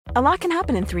A lot can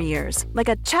happen in 3 years, like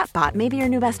a chatbot may be your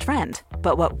new best friend.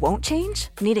 But what won't change?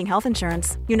 Needing health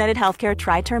insurance. United Healthcare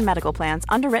Tri-Term Medical Plans,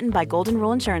 underwritten by Golden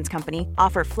Rule Insurance Company,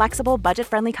 offer flexible,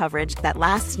 budget-friendly coverage that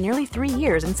lasts nearly 3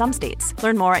 years in some states.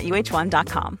 Learn more at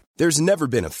UH1.com. There's never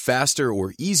been a faster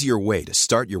or easier way to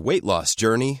start your weight loss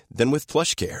journey than with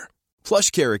PlushCare.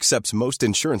 PlushCare accepts most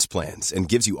insurance plans and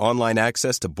gives you online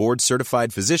access to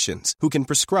board-certified physicians who can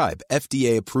prescribe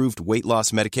FDA-approved weight loss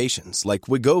medications like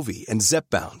Wegovy and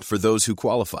Zepbound for those who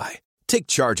qualify. Take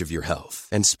charge of your health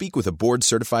and speak with a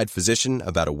board-certified physician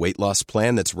about a weight loss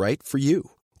plan that's right for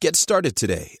you. Get started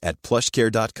today at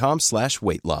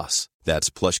plushcare.com/weight loss.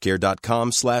 That's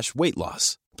plushcare.com/weight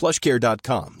loss.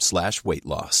 plushcare.com/weight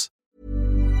loss.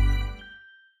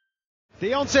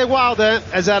 Deontay Wilder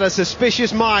has had a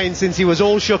suspicious mind since he was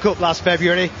all shook up last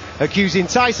February, accusing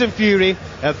Tyson Fury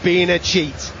of being a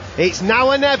cheat. It's now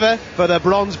or never for the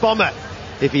Bronze Bomber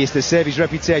if he is to save his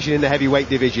reputation in the heavyweight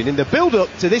division. In the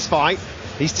build-up to this fight,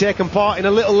 he's taken part in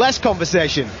a little less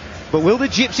conversation. But will the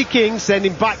Gypsy King send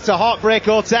him back to Heartbreak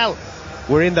Hotel?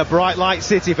 We're in the Bright Light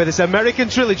City for this American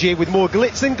trilogy with more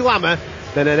glitz and glamour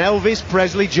than an Elvis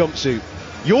Presley jumpsuit.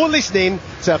 You're listening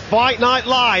to Fight Night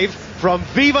Live from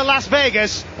Viva Las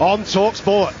Vegas on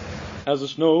TalkSport. As the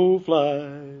snow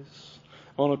flies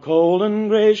on a cold and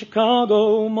grey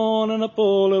Chicago morning, a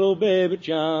poor little baby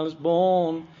child is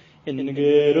born in the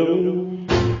ghetto.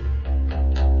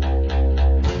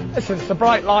 Listen, it's the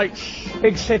bright lights,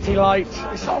 big city lights.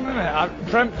 It's on, isn't it? I've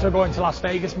dreamt of going to Las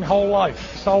Vegas my whole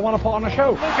life, so I want to put on a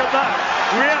show. Look at that!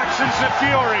 Reactions to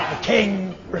Fury. The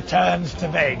King returns to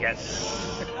Vegas.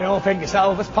 You all think it's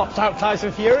Elvis, pops out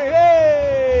Tyson Fury.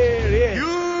 Hey!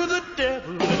 You're the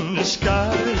devil in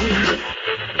disguise.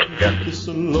 Got me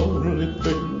so lonely,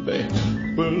 baby.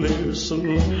 Well, it's so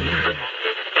lonely.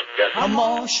 I'm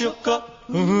all shook up.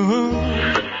 Out he goes!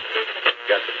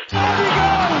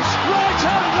 Right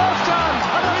hand, left hand!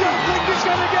 And I don't think he's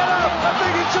going to get up! I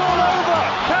think it's all over!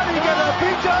 Can he get up?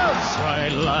 He does!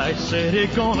 Bright light city,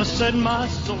 gonna set my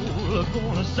soul,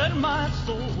 gonna set my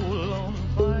soul on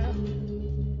fire.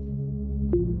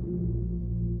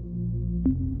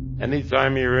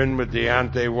 Anytime you're in with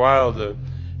Deontay Wilder,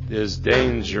 there's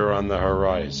danger on the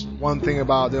horizon. One thing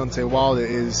about Deontay Wilder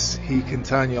is he can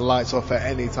turn your lights off at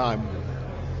any time.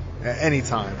 At any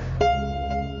time. And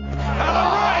a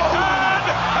right hand!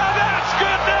 And that's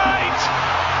good night!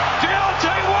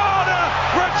 Deontay Wilder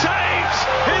retains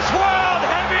his world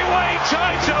heavyweight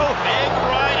title! Big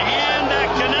right hand that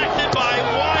connected by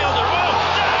Wilder. Oh,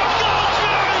 there goes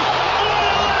Fury!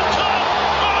 Oh,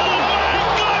 my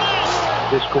goodness!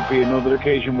 This could be another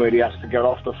occasion where he has to get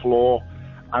off the floor,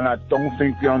 and I don't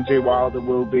think Deontay Wilder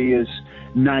will be as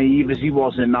naive as he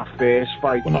was in that first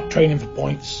fight. We're not training for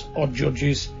points or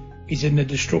judges. He's in the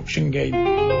destruction game. And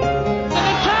the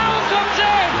towel comes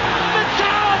in! The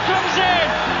towel comes in!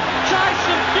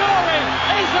 Tyson Fury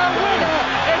is the winner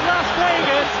in Las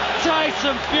Vegas!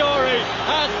 Tyson Fury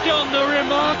has done the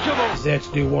remarkable! He's there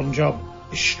to do one job.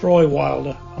 Destroy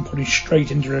Wilder and put him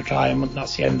straight into retirement.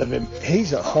 That's the end of him.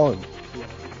 He's at home.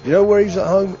 You know where he's at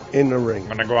home? In the ring. I'm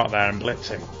going to go out there and blitz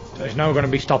him. There's no going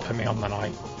to be stopping me on the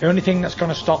night. The only thing that's going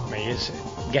to stop me is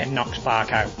getting Knox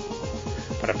Park out.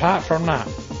 But apart from that,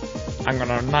 I'm going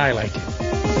to annihilate him.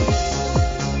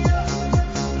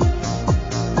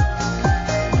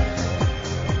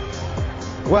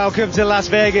 Welcome to Las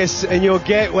Vegas and your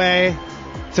gateway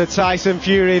to Tyson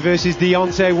Fury versus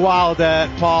Deontay Wilder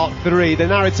Part 3. The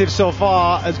narrative so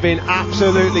far has been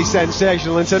absolutely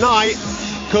sensational, and tonight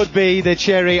could be the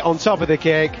cherry on top of the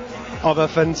cake of a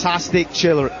fantastic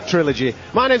trilogy.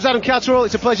 My name's Adam Catterall.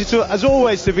 It's a pleasure as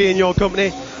always to be in your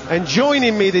company, and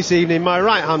joining me this evening, my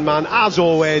right hand man as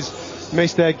always,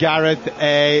 Mr. Gareth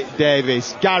A.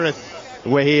 Davis. Gareth,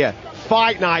 we're here.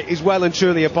 Fight night is well and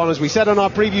truly upon us. We said on our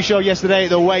preview show yesterday at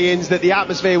the weigh-ins that the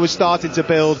atmosphere was starting to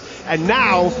build, and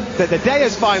now that the day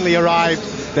has finally arrived,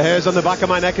 the hairs on the back of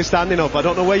my neck are standing up. I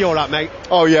don't know where you're at, mate.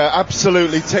 Oh yeah,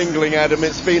 absolutely tingling, Adam.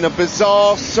 It's been a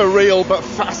bizarre, surreal but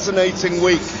fascinating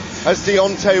week as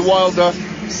Deontay Wilder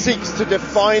seeks to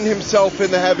define himself in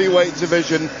the heavyweight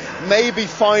division, maybe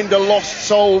find a lost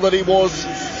soul that he was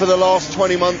for the last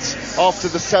 20 months after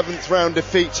the 7th round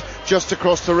defeat just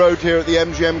across the road here at the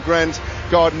MGM Grand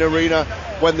Garden Arena,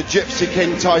 when the Gypsy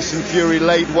King Tyson Fury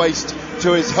laid waste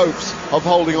to his hopes of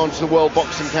holding on to the World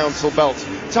Boxing Council belt.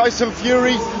 Tyson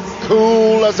Fury,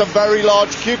 cool as a very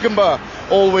large cucumber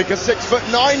all week, a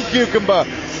 6'9" cucumber.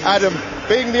 Adam,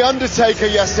 being the Undertaker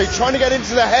yesterday, trying to get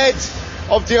into the head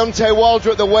of Deontay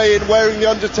Wilder at the weigh-in wearing the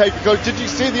Undertaker clothes. Did you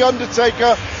see the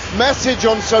Undertaker message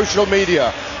on social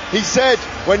media? He said,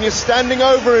 when you're standing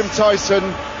over him,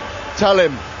 Tyson, tell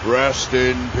him, rest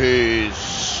in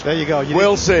peace. match. There you go.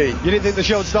 We'll see. You didn't think the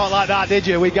show would start like that, did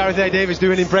you? With Gareth A. Davis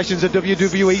doing impressions of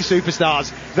WWE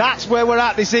superstars. That's where we're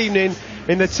at this evening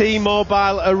in the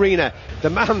T-Mobile Arena. The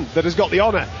man that has got the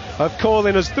honour of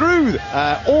calling us through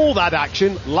all that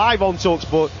action live on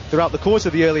TalkSport throughout the course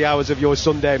of the early hours of your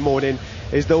Sunday morning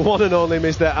is the one and only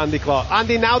Mr. Andy Clark.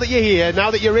 Andy, now that you're here,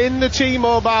 now that you're in the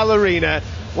T-Mobile Arena,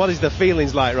 what is the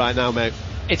feelings like right now, mate?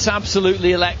 It's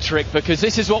absolutely electric because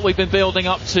this is what we've been building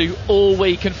up to all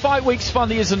week. And Fight Week's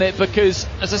funny, isn't it? Because,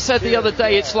 as I said the other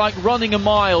day, it's like running a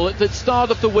mile. At the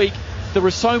start of the week, there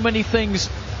are so many things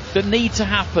that need to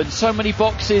happen, so many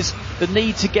boxes that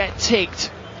need to get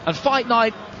ticked. And Fight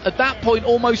Night, at that point,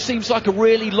 almost seems like a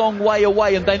really long way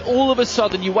away. And then all of a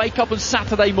sudden, you wake up on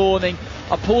Saturday morning,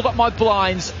 I pulled up my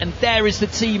blinds, and there is the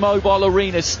T-Mobile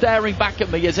Arena staring back at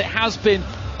me as it has been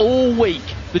all week.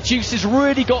 The juices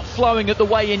really got flowing at the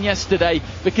weigh-in yesterday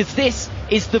because this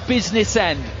is the business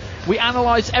end. We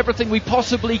analyse everything we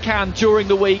possibly can during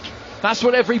the week. That's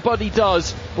what everybody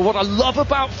does. But what I love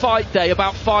about Fight Day,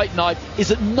 about Fight Night, is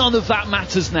that none of that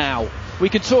matters now. We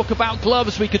can talk about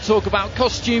gloves, we can talk about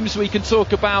costumes, we can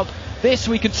talk about this,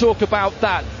 we can talk about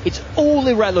that. It's all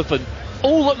irrelevant.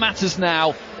 All that matters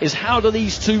now is how do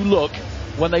these two look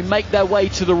when they make their way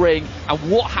to the ring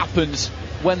and what happens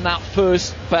when that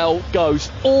first bell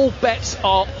goes. All bets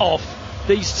are off.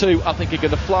 These two, I think, are going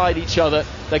to fly at each other.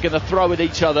 They're going to throw at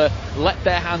each other, let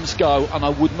their hands go, and I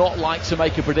would not like to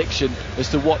make a prediction as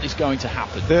to what is going to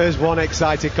happen. There's one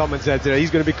excited commentator.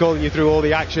 He's going to be calling you through all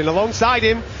the action. Alongside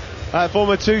him,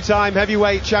 former two-time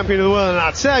heavyweight champion of the world. And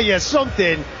I'll tell you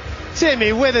something,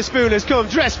 Timmy Witherspoon has come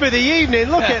dressed for the evening.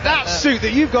 Look at that suit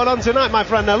that you've got on tonight, my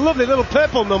friend. A lovely little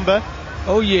purple number.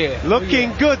 Oh yeah,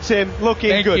 looking good, Tim.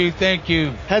 Looking good. Thank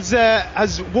you. Has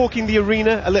walking the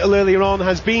arena a little earlier on,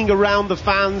 has being around the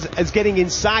fans, has getting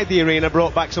inside the arena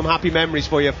brought back some happy memories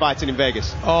for you fighting in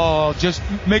Vegas? Oh,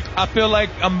 I feel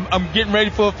like I'm getting ready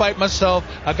for a fight myself.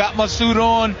 I got my suit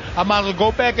on. I might as well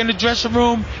go back in the dressing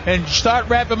room and start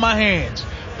wrapping my hands.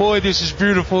 Boy, this is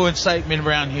beautiful excitement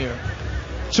around here.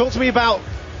 Talk to me about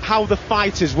how the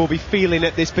fighters will be feeling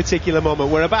at this particular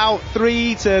moment. We're about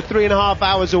 3 to 3.5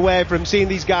 hours away from seeing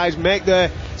these guys make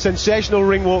their sensational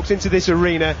ring walks into this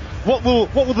arena. What will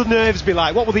the nerves be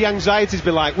like? What will the anxieties be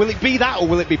like? Will it be that, or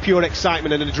will it be pure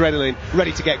excitement and adrenaline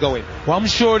ready to get going? Well, I'm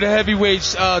sure the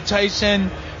heavyweights, Tyson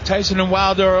and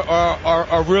Wilder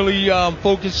are really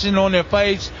focusing on their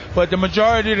fights, but the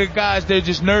majority of the guys, they're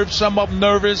just nervous. Some of them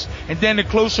nervous, and then the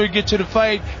closer you get to the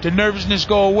fight, the nervousness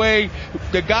go away.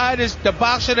 The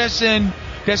boxer that's in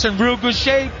real good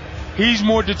shape, he's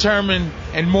more determined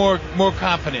and more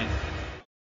confident.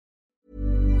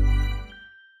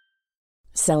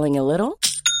 Selling a little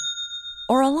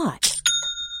or a lot?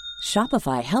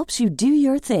 Shopify helps you do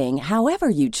your thing however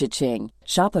you cha-ching.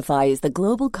 Shopify is the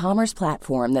global commerce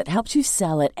platform that helps you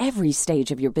sell at every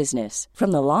stage of your business.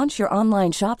 From the launch your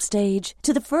online shop stage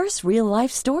to the first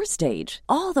real-life store stage,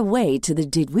 all the way to the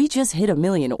did we just hit a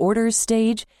million orders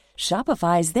stage.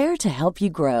 Shopify is there to help you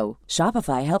grow.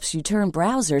 Shopify helps you turn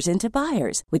browsers into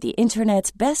buyers with the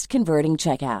internet's best converting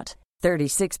checkout.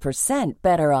 36%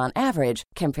 better on average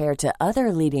compared to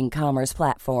other leading commerce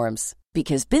platforms.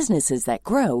 Because businesses that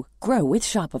grow, grow with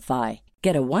Shopify.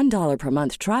 Get a $1 per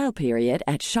month trial period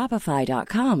at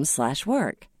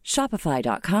shopify.com/work.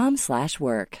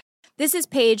 Shopify.com/work. This is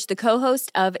Paige, the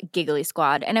co-host of Giggly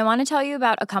Squad, and I want to tell you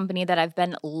about a company that I've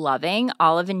been loving,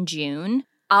 Olive & June.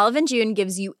 Olive & June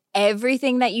gives you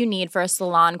everything that you need for a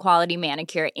salon-quality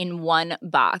manicure in one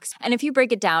box. And if you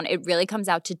break it down, it really comes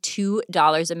out to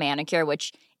 $2 a manicure,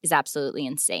 which is absolutely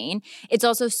insane. It's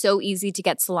also so easy to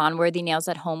get salon-worthy nails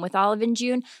at home with Olive &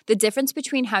 June. The difference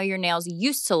between how your nails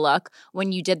used to look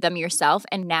when you did them yourself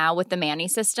and now with the Mani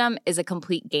system is a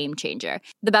complete game changer.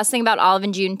 The best thing about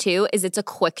Olive & June, too, is it's a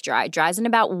quick dry. Dries in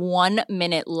about 1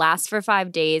 minute, lasts for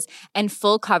 5 days, and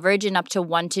full coverage in up to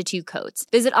 1 to 2 coats.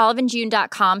 Visit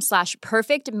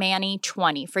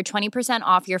oliveandjune.com/perfectmani20 for 20%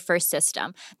 off your first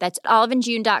system. That's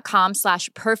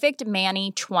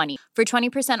oliveandjune.com/perfectmani20 for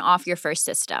 20% off your first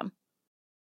system.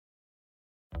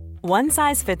 One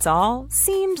size fits all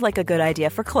seemed like a good idea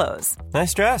for clothes.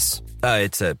 Nice dress.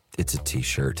 It's a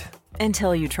t-shirt.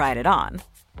 Until you tried it on.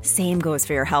 Same goes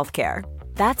for your healthcare.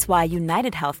 That's why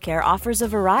United Healthcare offers a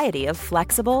variety of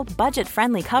flexible,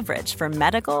 budget-friendly coverage for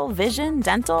medical, vision,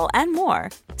 dental, and more.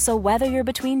 So whether you're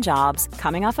between jobs,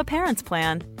 coming off a parent's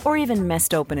plan, or even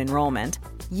missed open enrollment,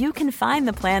 you can find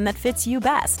the plan that fits you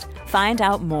best. Find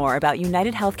out more about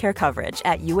United Healthcare coverage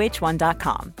at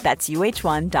uh1.com. That's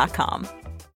uh1.com.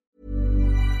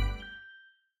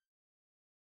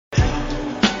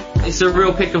 It's a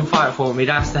real pick and fight for me.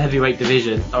 That's the heavyweight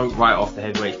division. Don't write off the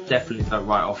heavyweight. Definitely don't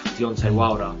write off Deontay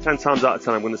Wilder. 10 times out of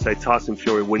 10, I'm going to say Tyson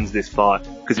Fury wins this fight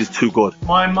because he's too good.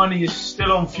 My money is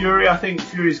still on Fury. I think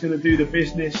Fury's going to do the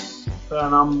business,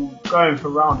 and I'm going for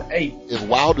round 8. If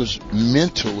Wilder's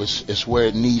mental is where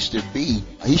it needs to be,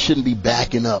 he shouldn't be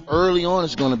backing up. Early on,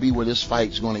 it's going to be where this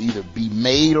fight's going to either be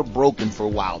made or broken for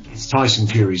Wilder. It's Tyson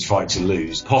Fury's fight to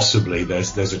lose. Possibly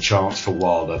there's a chance for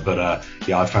Wilder, but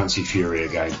yeah, I fancy Fury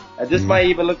again. This might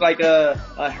even look like a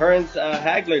Hearns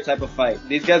Hagler type of fight.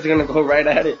 These guys are going to go right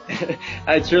at it.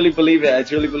 I truly believe it. I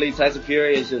truly believe Tyson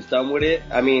Fury is just done with it.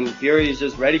 I mean, Fury is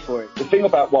just ready for it. The thing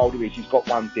about Wilder is he's got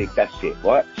one dig, that's it,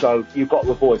 right? So you've got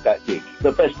to avoid that dig.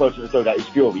 The best person to do that is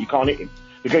Fury. You can't hit him.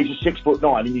 The guy's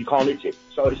 6'9" and you can't hit him.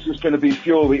 So it's just going to be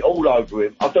Fury all over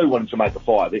him. I do want him to make a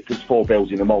fight of it because 4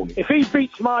 bells in the morning. If he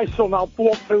beats my son, I'll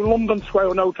walk through London Square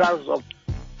with no trousers on.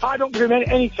 I don't give him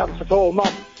any chance at all,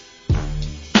 none.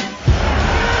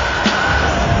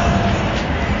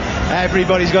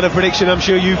 Everybody's got a prediction. I'm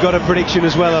sure you've got a prediction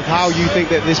as well of how you think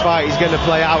that this fight is going to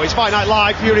play out. It's Fight Night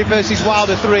Live, Fury versus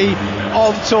Wilder 3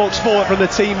 on TalkSport from the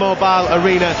T-Mobile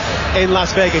Arena in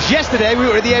Las Vegas. Yesterday we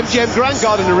were at the MGM Grand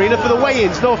Garden Arena for the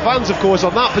weigh-ins. No fans, of course,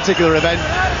 on that particular event,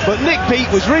 but Nick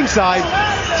Peet was ringside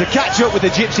to catch up with the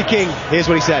Gypsy King. Here's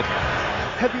what he said.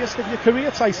 Heaviest of your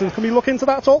career, Tyson. Can we look into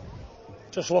that at all?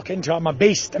 Just look into it. I'm a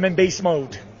beast. I'm in beast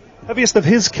mode. Heaviest of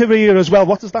his career as well.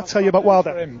 What does that tell you about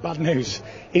Wilder? Bad news.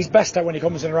 He's best out when he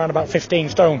comes in around about 15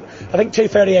 stone. I think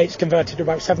 238 is converted to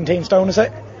about 17 stone, is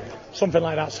it? Something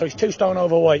like that. So he's 2 stone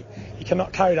overweight. He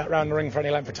cannot carry that round the ring for any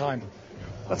length of time.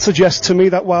 That suggests to me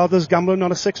that Wilder's gambling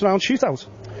on a 6-round shootout.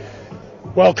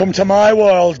 Welcome to my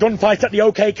world. Gunfight at the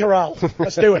OK Corral.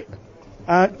 Let's do it.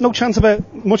 No chance of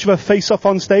much of a face-off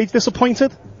on stage.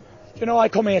 Disappointed? You know, I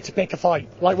come here to pick a fight.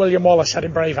 Like William Wallace said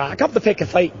in Braveheart. I got the pick a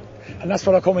fight. And that's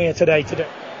what I come here today to do.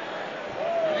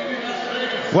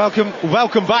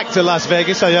 Welcome back to Las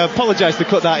Vegas. I apologise to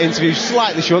cut that interview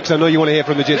slightly short because I know you want to hear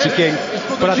from the Gypsy King,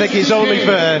 but I think it's only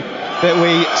fair that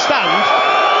we stand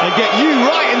and get you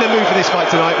right in the mood for this fight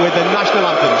tonight with the national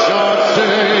anthems. God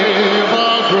save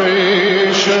our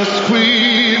gracious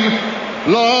Queen,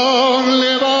 long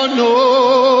live our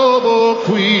noble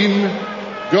Queen.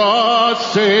 God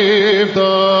save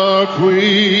the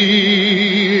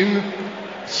Queen.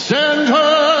 Send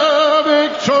her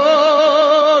victorious,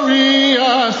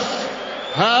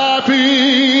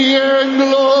 happy and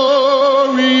glorious,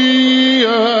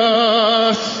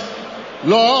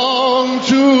 long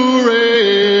to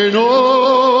reign us.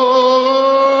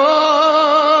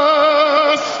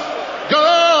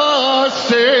 God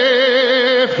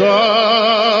save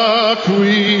the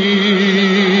Queen.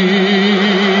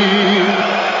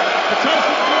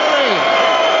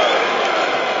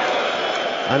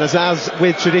 And as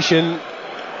with tradition,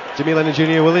 Jimmy Lennon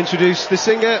Jr. will introduce the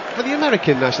singer for the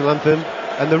American national anthem,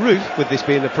 and the roof, with this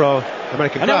being the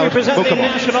pro-American crowd. And now we present the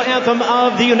national anthem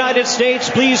of the United States.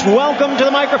 Please welcome to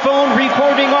the microphone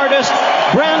recording artist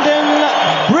Brandon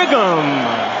Brigham.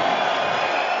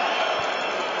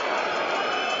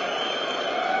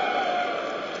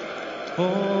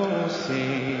 Oh,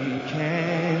 say,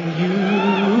 can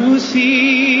you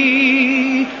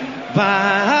see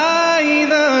by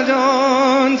the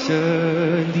dawn's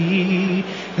early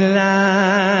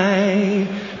light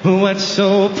what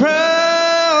so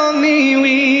proudly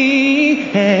we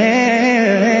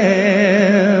held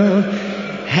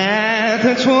at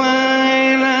the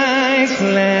twilight's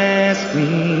last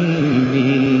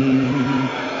gleaming,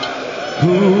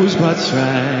 whose broad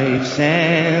stripes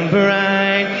and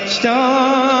bright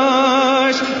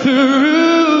stars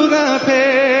through the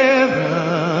perilous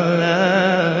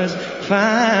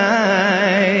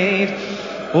fight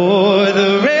o'er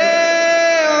the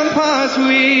ramparts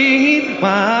we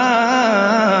marched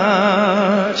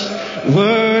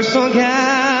were so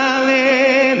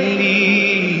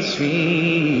gallantly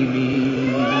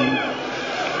streaming,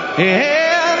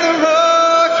 and the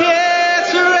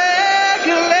rockets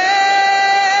regulate,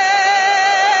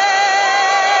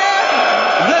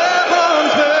 the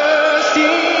bombs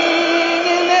bursting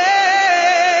in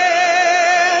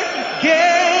air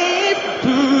gave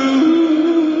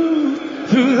through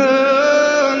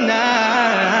the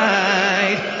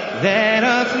night that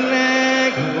our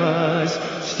flag was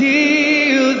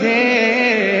still there.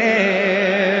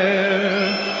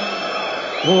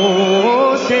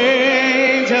 Oh,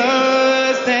 say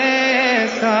just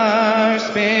as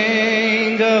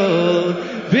Star-Spangled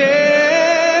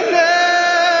Banner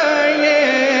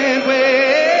yet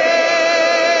waves,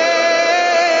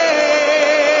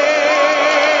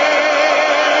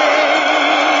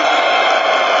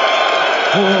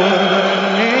 for the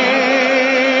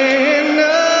land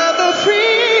of the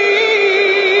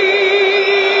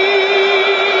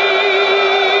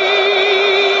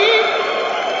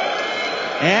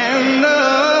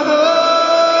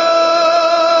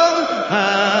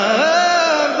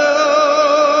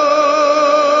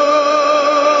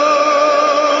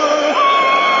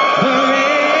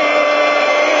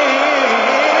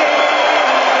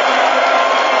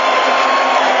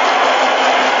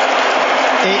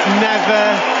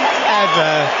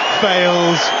ever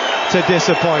fails to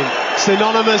disappoint.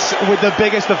 Synonymous with the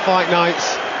biggest of fight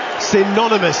nights,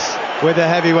 synonymous with the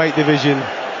heavyweight division,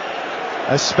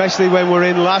 especially when we're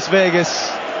in Las Vegas,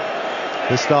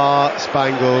 the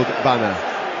Star-Spangled Banner.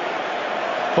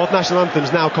 Both national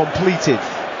anthems now completed.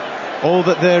 All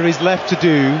that there is left to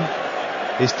do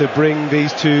is to bring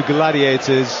these two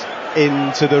gladiators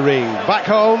into the ring. Back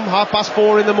home,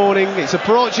 4:30 in the morning. It's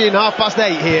approaching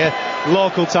 8:30 here,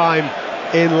 local time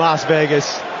in Las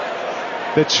Vegas.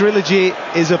 The trilogy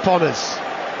is upon us.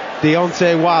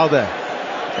 Deontay Wilder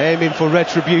aiming for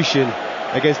retribution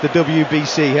against the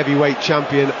WBC heavyweight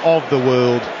champion of the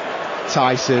world,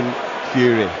 Tyson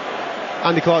Fury.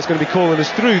 Andy Clark's going to be calling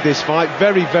us through this fight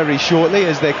very, very shortly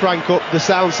as they crank up the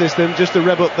sound system just to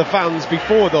rev up the fans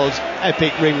before those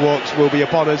epic ring walks will be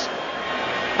upon us.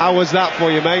 How was that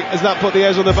for you, mate? Has that put the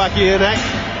hairs on the back of your neck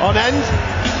on end?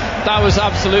 That was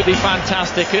absolutely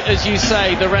fantastic. As you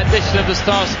say, the rendition of the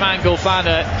Star-Spangled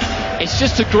Banner, it's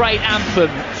just a great anthem.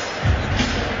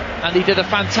 And he did a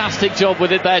fantastic job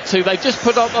with it there too. They've just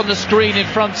put up on the screen in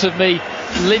front of me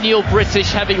lineal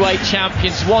British heavyweight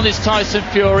champions. One is Tyson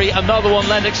Fury, another one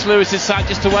Lennox Lewis is sat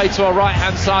just away to our right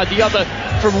hand side, the other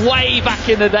from way back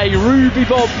in the day, Ruby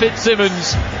Bob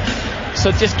Fitzsimmons.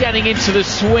 So just getting into the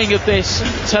swing of this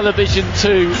television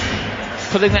too,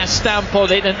 putting that stamp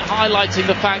on it and highlighting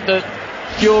the fact that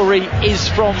Fury is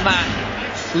from that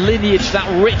lineage, that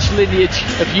rich lineage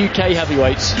of UK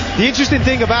heavyweights. The interesting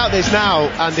thing about this now,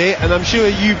 Andy, and I'm sure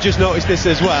you've just noticed this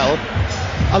as well,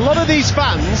 a lot of these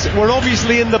fans were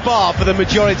obviously in the bar for the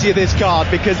majority of this card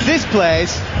because this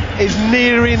place is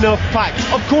near enough packed.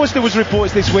 Of course there was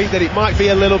reports this week that it might be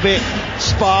a little bit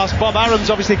sparse. Bob Arum's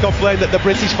obviously complained that the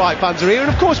British fight fans are here, and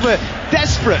of course we're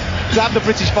desperate to have the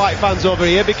British fight fans over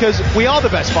here because we are the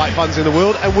best fight fans in the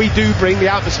world and we do bring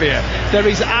the atmosphere. There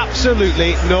is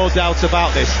absolutely no doubt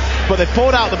about this. But they've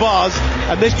poured out the bars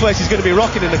and this place is going to be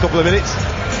rocking in a couple of minutes.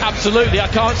 Absolutely, I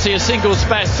can't see a single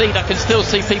spare seat. I can still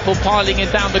see people piling in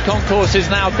down the concourses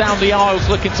now, down the aisles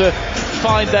looking to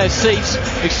find their seats,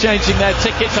 exchanging their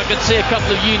tickets. I can see a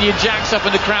couple of Union Jacks up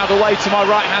in the crowd away to my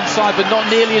right hand side, but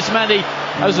not nearly as many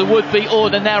as there would be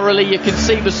ordinarily. You can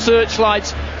see the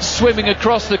searchlights swimming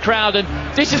across the crowd,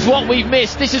 and this is what we've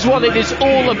missed. This is what it is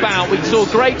all about. We saw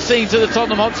great scenes at the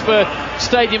Tottenham Hotspur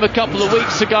Stadium a couple of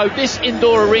weeks ago. This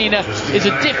indoor arena is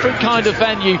a different kind of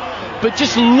venue, but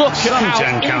just look at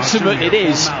how intimate it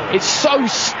is. It's so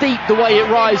steep the way it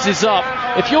rises up.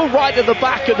 If you're right at the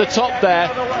back at the top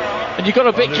there and you got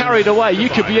a bit carried away, you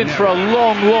could be in for a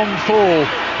long, long fall.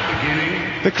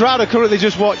 The crowd are currently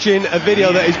just watching a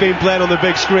video that is being played on the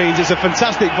big screens. It's a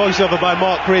fantastic voiceover by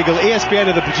Mark Kriegel. ESPN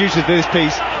are the producers of this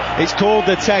piece. It's called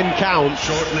The 10 Count,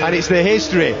 and it's the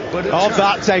history of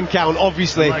that 10 count,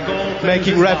 obviously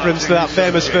making reference to that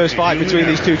famous first fight between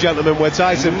these two gentlemen where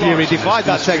Tyson Fury defied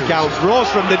that 10 count, rose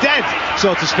from the dead,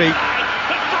 so to speak,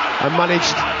 and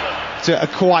managed to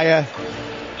acquire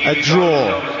a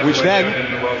draw, which then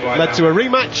led to a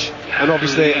rematch and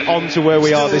obviously on to where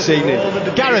we are this evening.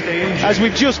 Gareth, as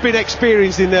we've just been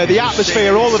experiencing there, the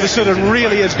atmosphere all of a sudden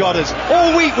really has got us.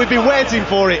 All week we've been waiting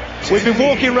for it. We've been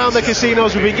walking around the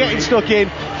casinos, we've been getting stuck in,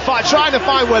 trying to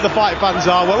find where the fight fans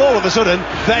are. Well, all of a sudden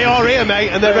they are here, mate,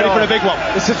 and they're ready for a big one.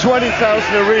 It's a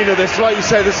 20,000 arena, this, like you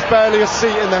say, there's barely a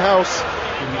seat in the house.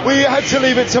 We had to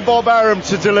leave it to Bob Arum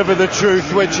to deliver the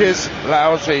truth, which is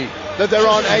lousy. That there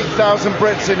aren't 8,000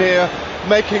 Brits in here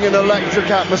making an electric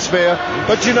atmosphere.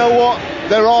 But you know what?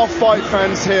 There are fight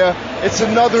fans here. It's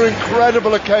another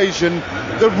incredible occasion.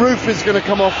 The roof is going to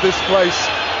come off this place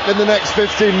in the next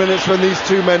 15 minutes when these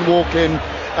two men walk in.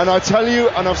 And I tell you,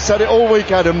 and I've said it all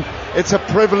week, Adam, it's a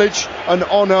privilege, an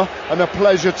honour and a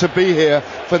pleasure to be here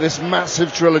for this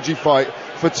massive trilogy fight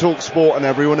for TalkSport and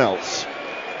everyone else.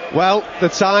 Well, the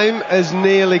time has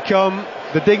nearly come.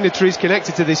 The dignitaries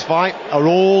connected to this fight are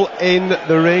all in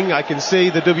the ring. I can see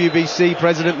the WBC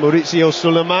president Maurizio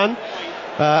Sulaiman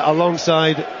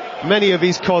alongside many of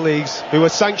his colleagues who are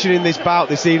sanctioning this bout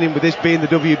this evening, with this being the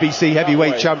WBC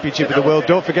heavyweight championship of the world.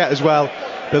 Don't forget as well,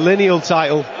 the lineal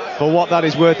title, for what that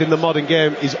is worth in the modern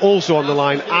game, is also on the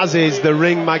line, as is the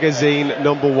Ring Magazine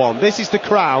 #1. This is to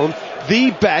crown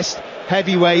the best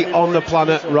heavyweight on the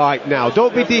planet right now.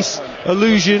 Don't be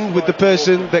disillusioned with the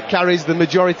person that carries the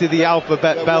majority of the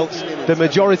alphabet belts. The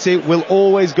majority will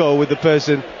always go with the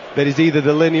person that is either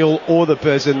the lineal or the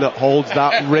person that holds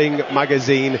that Ring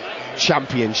Magazine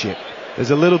championship.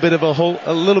 There's a little bit of a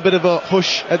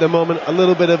hush at the moment, a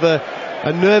little bit of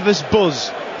a nervous buzz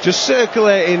just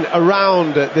circulating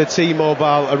around the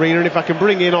T-Mobile Arena. And if I can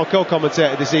bring in our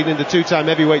co-commentator this evening, the two-time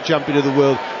heavyweight champion of the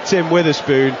world, Tim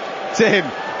Witherspoon. Tim,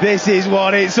 This is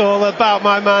what it's all about,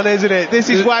 my man, isn't it? This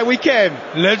is why we came.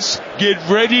 Let's get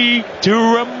ready to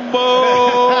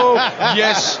rumble.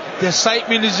 Yes, the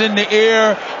excitement is in the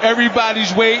air.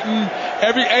 Everybody's waiting.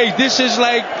 Hey, this is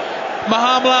like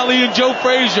Muhammad Ali and Joe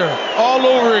Frazier all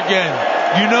over again.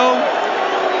 You know?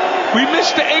 We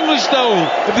missed the English, though.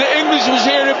 If the English was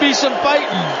here, there'd be some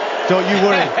fighting. Don't you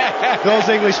worry. Those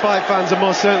English fight fans are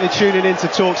most certainly tuning in to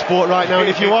TalkSport right now. And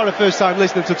if you are a first time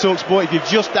listener to TalkSport, if you've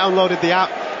just downloaded the app,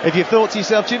 if you thought to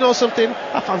yourself, do you know something?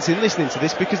 I fancy listening to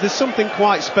this because there's something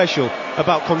quite special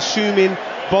about consuming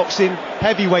boxing,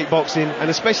 heavyweight boxing, and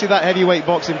especially that heavyweight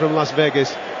boxing from Las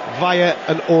Vegas via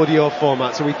an audio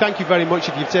format. So we thank you very much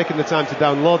if you've taken the time to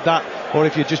download that, or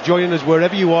if you're just joining us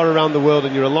wherever you are around the world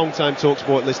and you're a long-time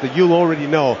TalkSport listener, you'll already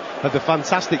know of the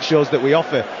fantastic shows that we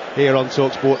offer here on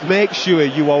TalkSport. Make sure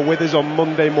you are with us on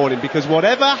Monday morning, because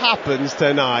whatever happens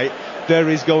tonight, there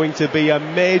is going to be a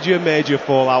major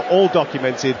fallout, all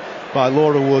documented by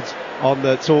Laura Woods on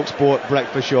the TalkSport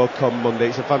Breakfast Show come Monday.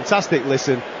 It's a fantastic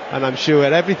listen, and I'm sure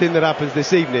everything that happens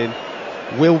this evening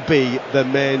will be the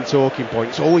main talking point.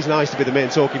 It's always nice to be the main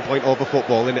talking point over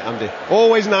football, isn't it, Andy?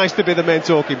 Always nice to be the main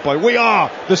talking point. We are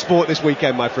the sport this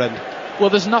weekend, my friend. Well,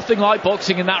 there's nothing like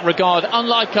boxing in that regard.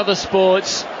 Unlike other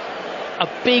sports, a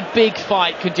big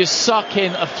fight can just suck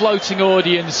in a floating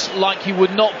audience like you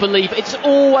would not believe. It's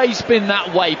always been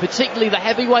that way, particularly the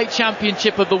heavyweight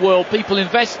championship of the world. People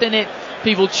invest in it,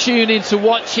 people tune in to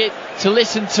watch it, to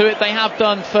listen to it. They have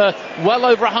done for well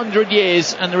over 100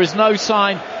 years, and there is no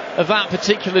sign of that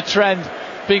particular trend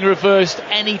being reversed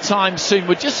anytime soon.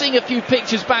 We're just seeing a few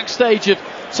pictures backstage of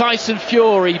Tyson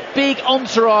Fury. Big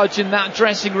entourage in that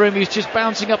dressing room. He's just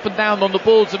bouncing up and down on the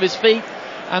balls of his feet.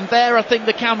 And there, I think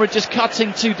the camera just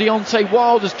cutting to Deontay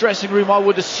Wilder's dressing room, I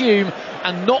would assume,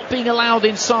 and not being allowed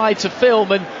inside to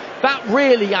film. And that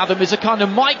really, Adam, is a kind of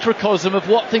microcosm of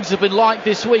what things have been like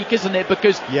this week, isn't it?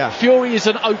 Because Fury is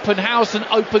an open house, an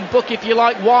open book, if you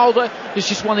like. Wilder has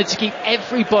just wanted to keep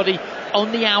everybody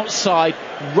on the outside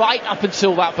right up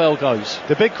until that bell goes.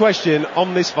 The big question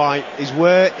on this fight is,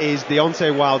 where is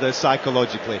Deontay Wilder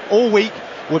psychologically? All week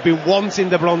we've been wanting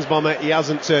the Bronze Bomber. He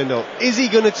hasn't turned up. Is he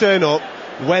going to turn up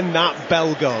when that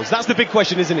bell goes? That's the big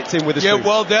question, isn't it, Tim, with the Yeah,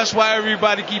 well, that's why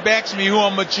everybody keep asking me who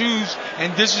I'm going to choose,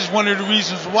 and this is one of the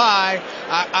reasons why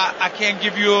I can't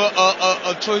give you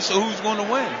a choice of who's going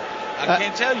to win. I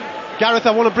can't tell you. Gareth,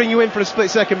 I want to bring you in for a split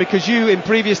second, because you in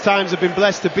previous times have been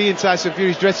blessed to be in Tyson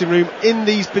Fury's dressing room in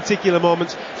these particular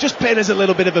moments. Just paint us a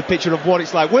little bit of a picture of what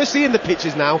it's like. We're seeing the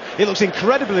pictures now. It looks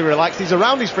incredibly relaxed. He's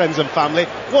around his friends and family.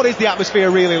 What is the atmosphere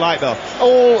really like, though?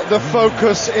 All the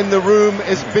focus in the room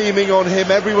is beaming on him.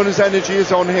 Everyone's energy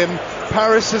is on him.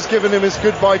 Paris has given him his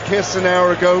goodbye kiss an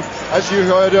hour ago. As you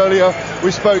heard earlier, we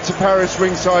spoke to Paris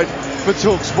ringside for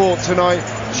TalkSport tonight.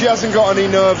 She hasn't got any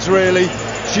nerves, really.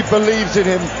 She believes in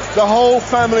him. The whole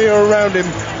family are around him.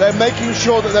 They're making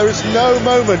sure that there is no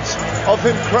moment of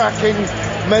him cracking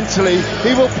mentally.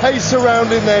 He will pace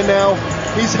around in there now.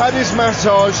 He's had his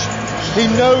massage. He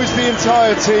knows the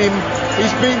entire team.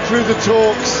 He's been through the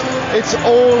talks. It's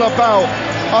all about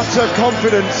utter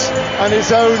confidence and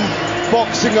his own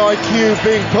boxing IQ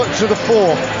being put to the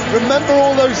fore. Remember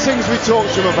all those things we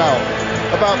talked to him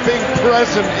about being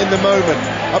present in the moment,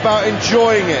 about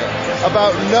enjoying it,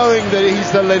 about knowing that he's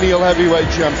the lineal heavyweight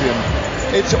champion.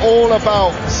 It's all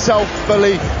about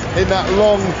self-belief in that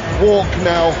long walk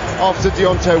now after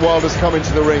Deontay Wilder's come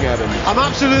into the ring, Adam. I'm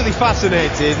absolutely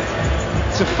fascinated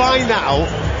to find out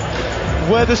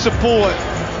where the support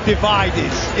divide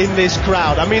is in this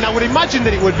crowd. I mean, I would imagine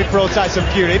that it would be pro Tyson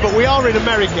Fury, but we are in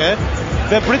America.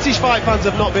 The British fight fans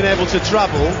have not been able to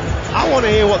travel. I want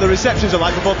to hear what the receptions are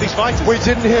like for both these fighters. We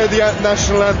didn't hear the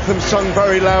national anthem sung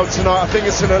very loud tonight. I think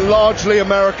it's in a largely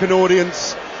American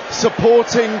audience,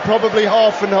 supporting probably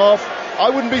half and half. I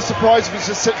wouldn't be surprised if it's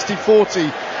a 60-40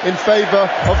 in favour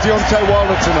of Deontay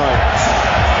Wilder tonight.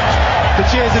 The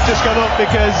cheers have just gone up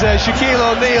because Shaquille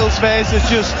O'Neal's face has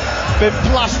just been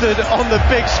plastered on the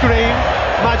big screen.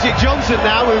 Magic Johnson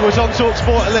now, who was on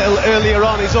TalkSport a little earlier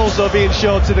on, is also being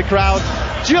shown to the crowd,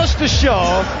 just to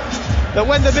show that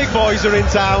when the big boys are in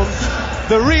town,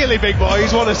 the really big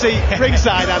boys want to see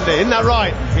ringside, Andy. Isn't that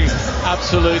right?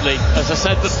 Absolutely. As I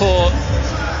said before,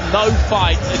 no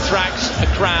fight attracts a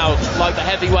crowd like the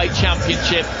heavyweight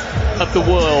championship of the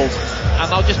world.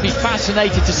 And I'll just be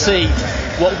fascinated to see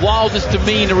what Wilder's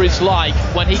demeanour is like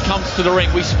when he comes to the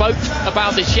ring. We spoke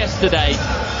about this yesterday,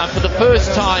 and for the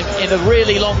first time in a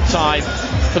really long time,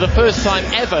 for the first time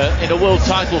ever in a world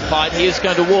title fight, he is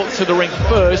going to walk to the ring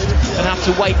first and have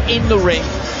to wait in the ring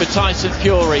for Tyson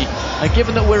Fury. And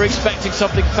given that we're expecting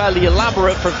something fairly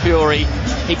elaborate from Fury,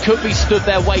 he could be stood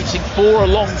there waiting for a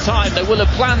long time. They will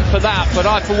have planned for that, but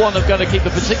I for one am going to keep a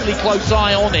particularly close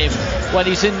eye on him when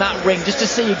he's in that ring, just to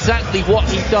see exactly what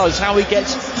he does, how he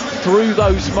gets through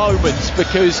those moments,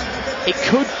 because it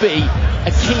could be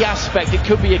a key aspect, it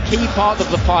could be a key part of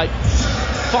the fight.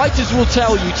 Fighters will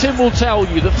tell you, Tim will tell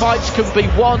you, that fights can be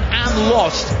won and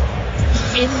lost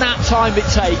in that time it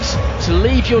takes to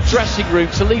leave your dressing room,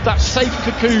 to leave that safe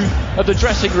cocoon of the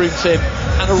dressing room, Tim,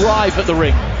 and arrive at the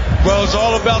ring. Well, it's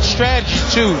all about strategy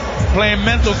too, playing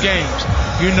mental games.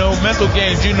 Mental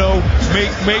games.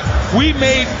 We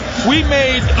made.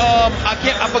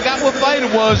 I forgot what fight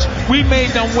it was. We made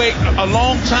them wait a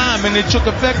long time, and it took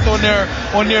effect on their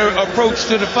approach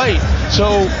to the fight. So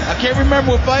I can't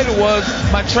remember what fight it was.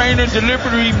 My trainer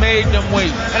deliberately made them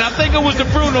wait, and I think it was the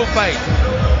Bruno fight.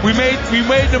 We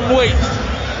made them wait.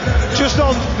 Just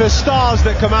on the stars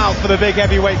that come out for the big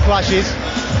heavyweight clashes,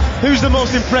 who's the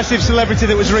most impressive celebrity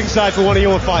that was ringside for one of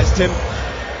your fights, Tim?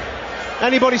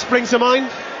 Anybody spring to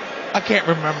mind? I can't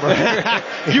remember.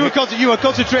 You were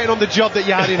concentrating on the job that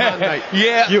you had in hand, mate.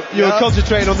 Yeah. You were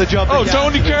concentrating on the job that you had.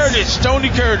 Tony Curtis. Tony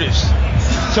Curtis,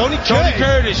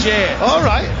 yeah. All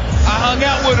right. I hung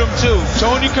out with him too.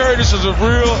 Tony Curtis is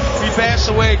he passed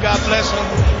away, God bless him.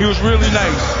 He was really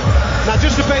nice. Now,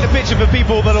 just to paint a picture for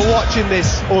people that are watching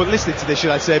this, or listening to this, should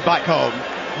I say, back home,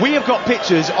 we have got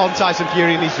pictures on Tyson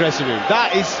Fury in his dressing room.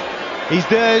 He's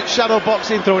there shadow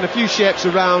boxing, throwing a few shapes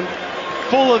around,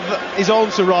 full of his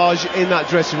entourage in that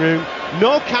dressing room.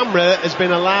 No camera has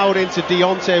been allowed into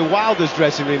Deontay Wilder's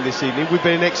dressing room this evening. We've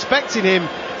been expecting him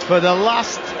for the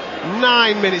last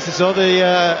 9 minutes or so.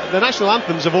 The national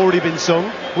anthems have already been sung.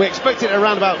 We expected it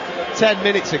around about 10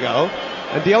 minutes ago.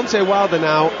 And Deontay Wilder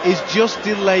now is just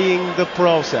delaying the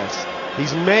process.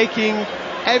 He's making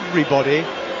everybody,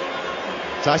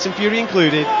 Tyson Fury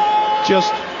included,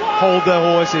 just hold their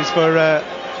horses for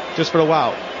just for a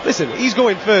while. Listen, he's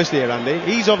going first here, Andy.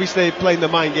 He's obviously playing the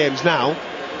mind games now.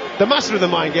 The master of the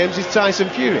mind games is Tyson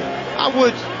Fury. How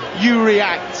would you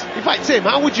react? In fact, Tim,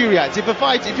 how would you react if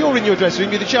you're in your dressing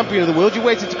room, you're the champion of the world, you're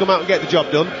waiting to come out and get the job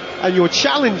done, and your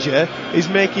challenger is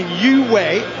making you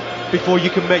wait before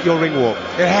you can make your ring walk?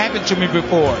 It happened to me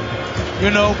before,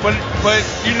 but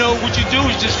what you do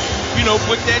is just,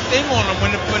 put that thing on them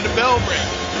when the bell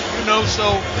rings,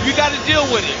 so you got to deal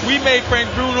with it. We made Frank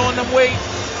Bruno on them wait,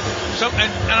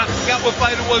 and I forgot what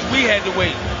fight it was we had to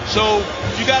wait. So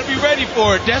you got to be ready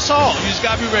for it. That's all. You just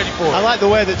got to be ready for it. I like the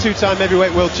way that two-time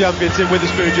heavyweight world champion Tim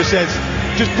Witherspoon just says,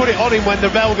 just put it on him when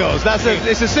the bell goes.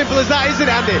 It's as simple as that, isn't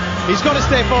it, Andy? He's got to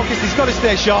stay focused, he's got to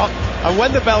stay sharp, and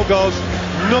when the bell goes,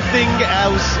 nothing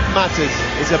else matters.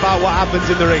 It's about what happens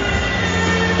in the ring.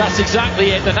 That's exactly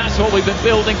it, and that's what we've been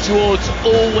building towards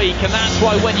all week, and that's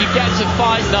why when you get to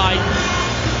fight night,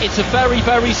 it's a very,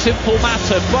 very simple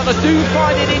matter. But I do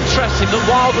find it interesting that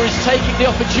Wilder is taking the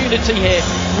opportunity here,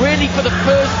 really for the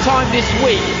first time this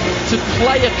week, to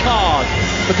play a card,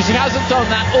 because he hasn't done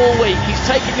that all week. He's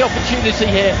taking the opportunity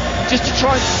here just to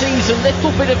try and seize a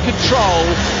little bit of control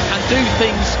and do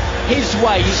things his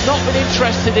way. He's not been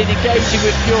interested in engaging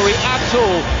with Fury at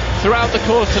all throughout the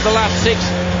course of the last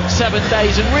 6-7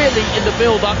 days, and really in the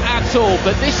build-up at all.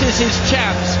 But this is his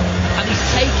chance, and he's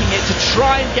taking it to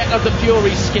try and get under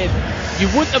Fury's skin. You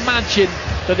wouldn't imagine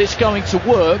that it's going to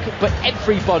work, but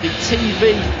everybody,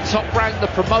 TV, Top Rank, the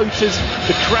promoters,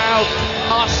 the crowd,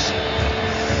 us,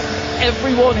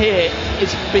 everyone here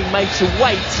is being made to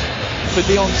wait for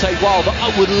Deontay Wilder.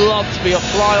 I would love to be a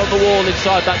fly on the wall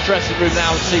inside that dressing room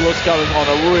now and see what's going on.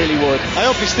 I really would. I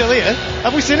hope he's still here.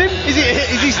 Have we seen him? Is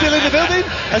he still in the building?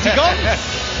 Has he gone?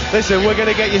 Listen, we're going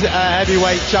to get you a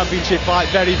heavyweight championship fight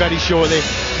very, very shortly.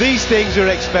 These things are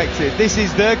expected. This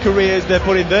is their careers. They're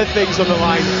putting their things on the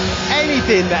line.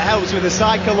 Anything that helps with a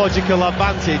psychological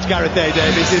advantage, Gareth A.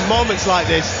 Davies, in moments like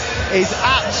this is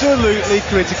absolutely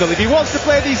critical. If he wants to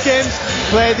play these games,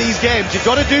 play these games. You've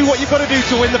got to do what you've got to do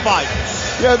to win the fight.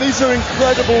 Yeah, these are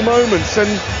incredible moments,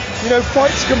 and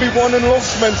fights can be won and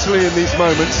lost mentally in these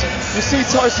moments. You see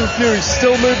Tyson Fury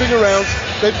still moving around.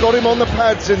 They've got him on the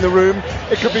pads in the room.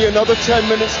 It could be another 10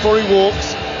 minutes before he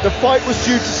walks. The fight was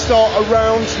due to start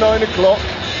around 9 o'clock.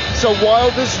 So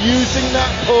Wilder's using that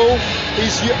pull.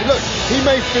 Look, he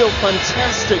may feel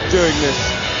fantastic doing this,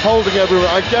 holding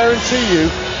everyone. I guarantee you,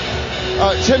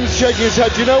 Tim's shaking his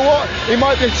head. You know what? He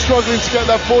might be struggling to get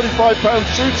that 45-pound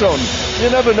shoot on. You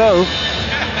never know.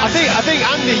 I think,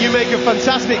 Andy, you make a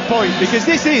fantastic point, because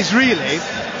this is really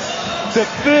the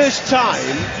first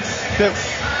time that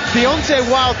Deontay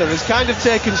Wilder has kind of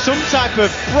taken some type of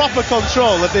proper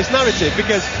control of this narrative,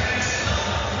 because,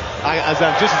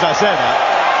 just as I said that,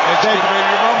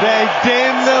 they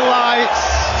dim the lights.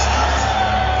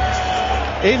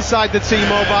 inside the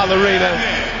T-Mobile Arena.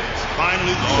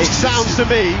 It sounds to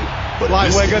me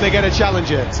like we're going to get a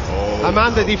challenger. A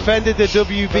man that defended the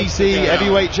WBC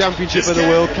Heavyweight Championship of the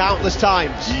world countless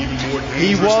times.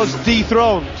 He was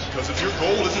dethroned.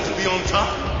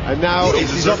 And now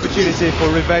it's his opportunity for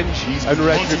revenge and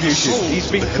retribution.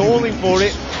 He's been calling for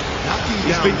it.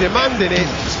 He's been demanding it.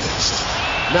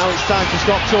 Now it's time to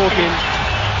stop talking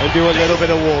and do a little bit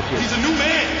of walking.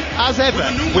 As ever,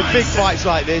 with big fights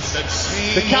like this,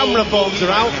 the camera phones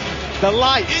are out. The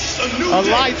lights are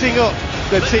lighting up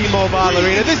the T-Mobile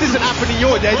Arena. This doesn't happen in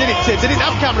your day, did it, Tim? They didn't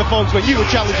have camera phones when you were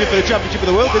challenging for the Championship of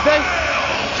the World, did they?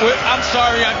 Well, I'm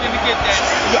sorry, I didn't get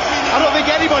that. I don't think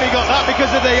anybody got that because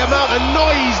of the amount of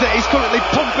noise that is currently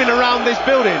pumping around this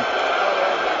building.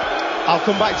 I'll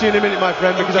come back to you in a minute, my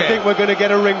friend, because I think we're going to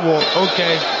get a ring walk.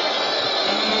 Okay.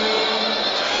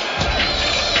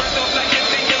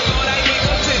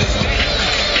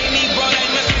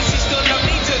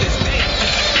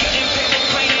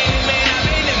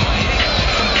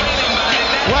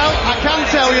 Well, I can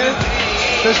tell you,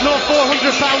 there's no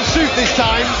 400-pound suit this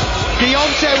time.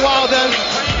 Deontay Wilder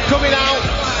coming out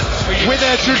with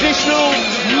a traditional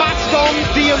mask on,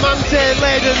 diamante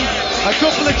laden, a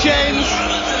couple of chains,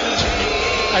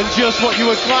 and just what you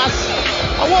would class,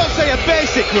 I won't say a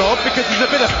basic robe because there's a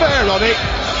bit of fur on it,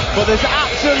 but there's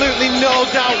absolutely no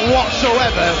doubt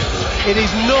whatsoever it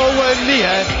is nowhere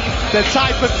near the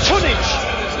type of tonnage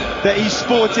that he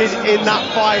sported in that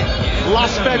fight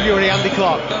last February, Andy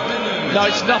Clark. No,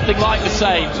 it's nothing like the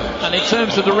same. And in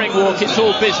terms of the ring walk, it's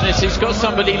all business. He's got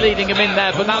somebody leading him in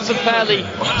there, but that's a fairly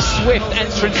swift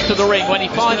entrance to the ring. When he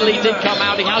finally did come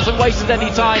out, he hasn't wasted any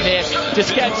time here.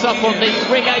 Just gets up on the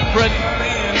ring apron,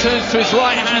 turns to his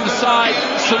right-hand side,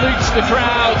 salutes the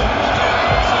crowd.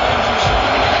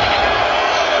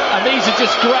 And these are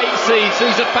just great scenes.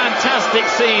 These are fantastic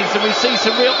scenes, and we see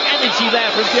some real energy there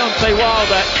from Deontay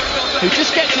Wilder, who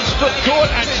just gets his foot caught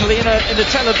actually in the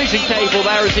television cable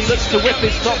there as he looks to whip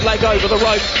his top leg over the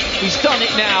rope. He's done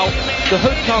it now. The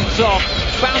hood comes off,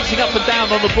 bouncing up and down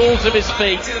on the balls of his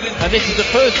feet, and this is the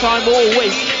first time all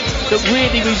week that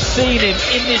really we've seen him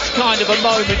in this kind of a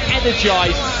moment,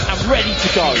 energised and ready to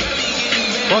go.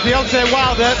 Well, Deontay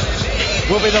Wilder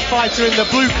will be the fighter in the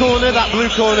blue corner, that blue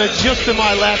corner just to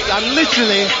my left, and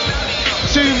literally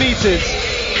 2 meters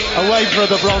away from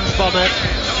the bronze bomber.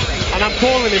 And I'm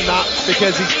calling him that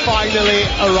because he's finally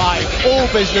arrived. All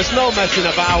business, no messing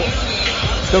about.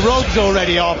 The robe's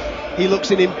already off. He looks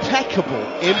in impeccable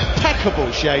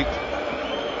shape.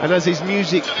 And as his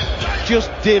music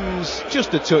just dims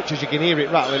just a touch, as you can hear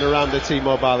it rattling around the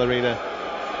T-Mobile Arena,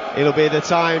 it'll be the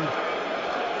time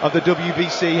of the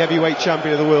WBC Heavyweight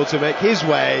Champion of the World to make his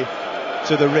way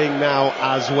to the ring now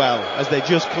as well, as they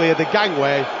just clear the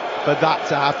gangway for that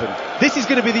to happen. This is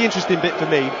going to be the interesting bit for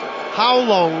me. How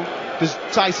long does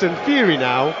Tyson Fury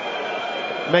now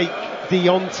make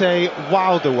Deontay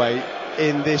Wilder wait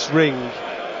in this ring,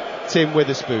 Tim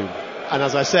Witherspoon? And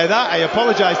as I say that, I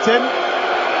apologise, Tim,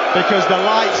 because the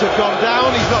lights have gone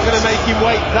down. He's not going to make him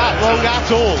wait that long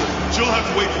at all.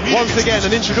 Once again,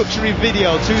 an introductory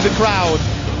video to the crowd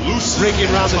ringing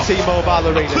round the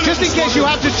T-Mobile Arena. Just in case you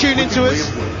have to tune into us,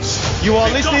 you are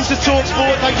listening to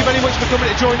TalkSport. Thank you very much for coming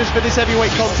to join us for this heavyweight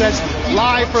contest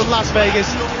live from Las Vegas.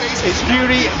 It's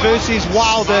Fury versus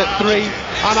Wilder 3.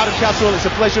 I'm Adam Caswell. It's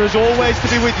a pleasure as always to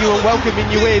be with you and welcoming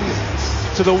you in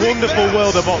to the wonderful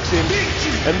world of boxing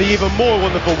and the even more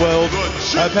wonderful world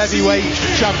of heavyweight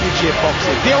championship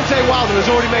boxing. Deontay Wilder has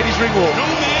already made his ring walk.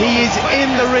 He is in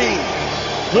the ring.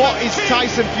 What is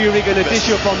Tyson Fury going to dish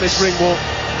up on this ring walk?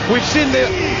 We've seen the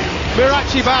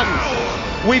Mirachi Band.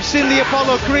 We've seen the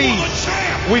Apollo Creed.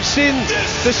 We've seen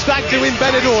the Stag doing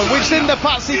Benidorm. We've seen the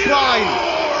Patsy Cline.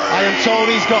 I am told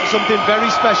he's got something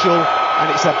very special, and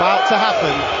it's about to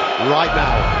happen right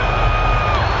now.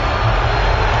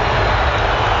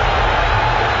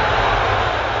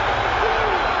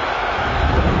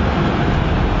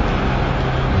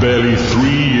 Barely 3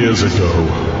 years ago,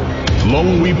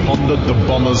 long we pondered the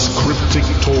bomber's cryptic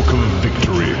talk of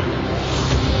victory.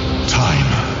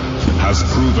 Time has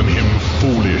proven him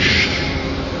foolish.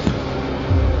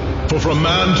 For from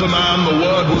man to man the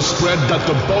word was spread that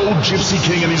the bold Gypsy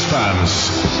King and his fans,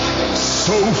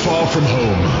 so far from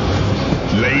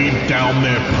home, laid down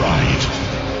their pride.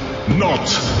 Not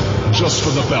just for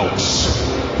the belts,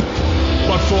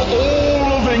 but for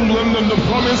all of England and the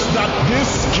promise that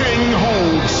this king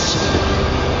holds.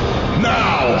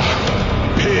 Now,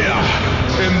 here,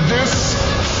 in this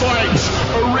fight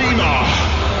arena,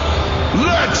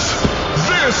 let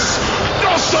this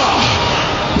Nossa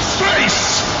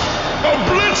face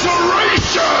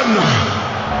obliteration!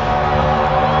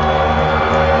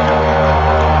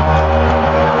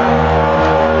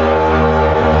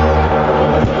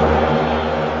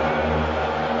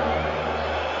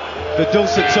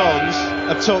 dulcet tones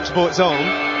of TalkSport's own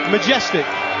Majestic.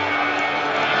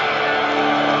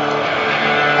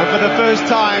 And for the first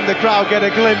time, the crowd get a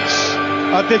glimpse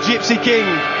of the Gypsy King,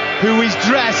 who is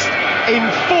dressed in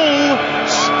full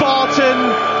Spartan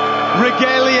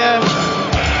regalia.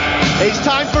 It's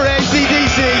time for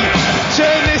AC/DC.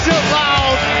 Turn this up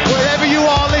loud wherever you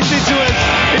are listening to us.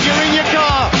 If you're in your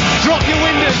car, drop your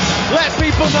windows. Let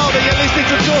people know that you're listening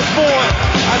to TalkSport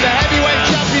and the heavyweight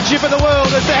championship of the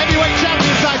world as the heavyweight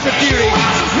champion Tyson Fury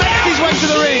makes his way to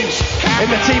the ring in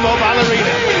the T-Mobile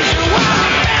Arena.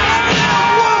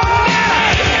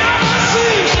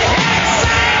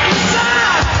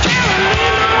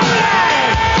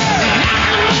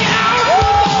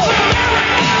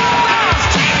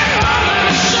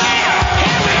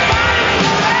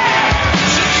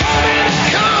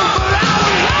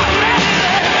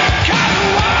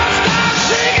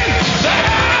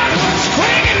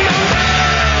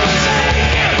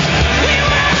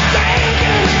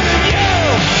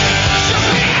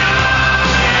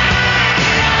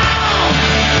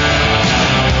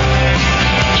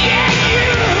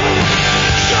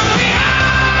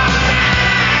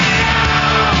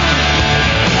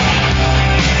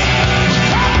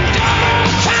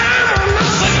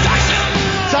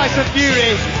 Tyson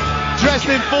Fury, dressed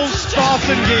in full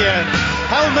Spartan gear,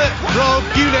 helmet, robe,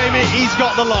 you name it, he's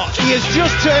got the lot. He has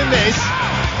just turned this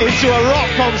into a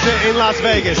rock concert in Las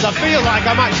Vegas. I feel like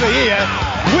I'm actually here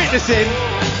witnessing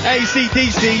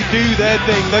AC/DC do their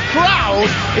thing. The crowd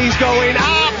is going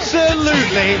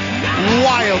absolutely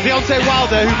wild. Deontay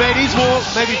Wilder, who made his walk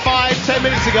maybe 5-10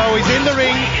 minutes ago, is in the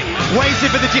ring, waiting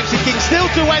for the Gypsy King still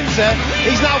to enter.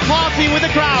 He's now partying with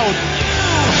the crowd.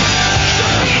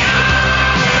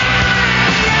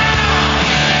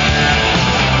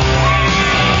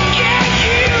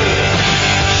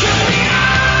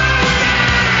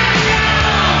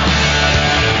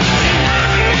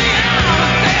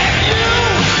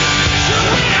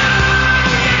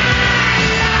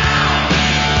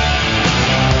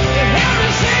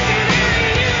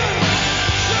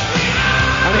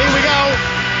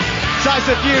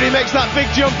 Tyson Fury makes that big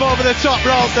jump over the top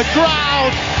rope. The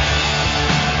crowd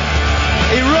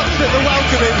erupts at the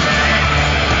welcoming.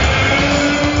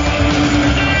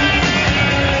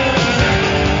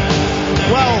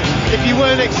 Well, if you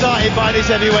weren't excited by this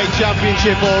heavyweight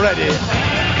championship already,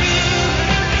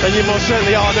 then you most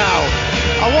certainly are now.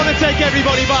 I want to take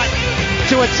everybody back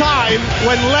to a time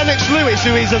when Lennox Lewis,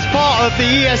 who is as part of the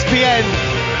ESPN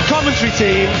commentary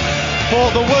team,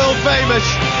 fought the world famous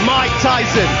Mike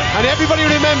Tyson, and everybody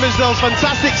remembers those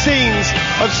fantastic scenes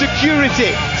of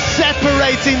security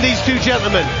separating these two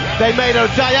gentlemen. They made a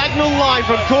diagonal line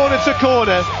from corner to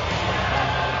corner.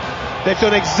 They've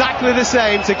done exactly the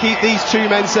same to keep these two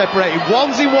men separated.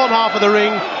 One's in one half of the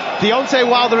ring, Deontay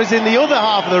Wilder is in the other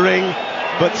half of the ring,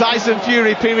 but Tyson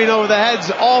Fury, peering over the heads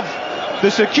of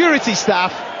the security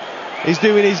staff, is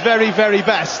doing his very, very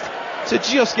best to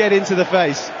just get into the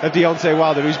face of Deontay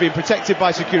Wilder, who's been protected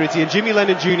by security, and Jimmy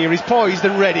Lennon Jr. is poised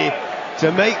and ready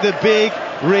to make the big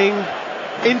ring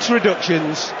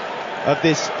introductions of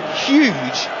this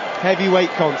huge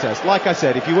heavyweight contest. Like I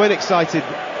said, if you weren't excited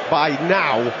by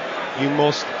now, you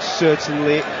most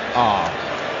certainly are.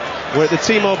 We're at the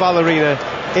T-Mobile Arena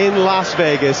in Las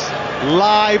Vegas,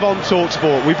 live on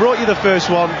TalkSport. We brought you the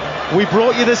first one, we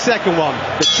brought you the second one.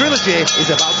 The trilogy is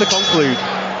about to conclude.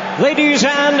 Ladies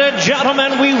and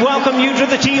gentlemen, we welcome you to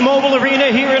the T-Mobile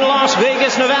Arena here in Las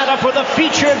Vegas, Nevada for the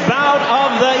featured bout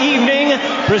of the evening,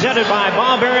 presented by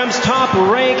Bob Arum's Top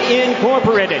Rank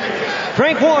Incorporated.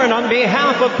 Frank Warren on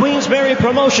behalf of Queensberry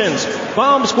Promotions,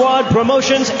 Bomb Squad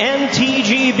Promotions, and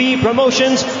TGB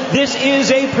Promotions. This is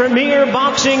a Premier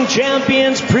Boxing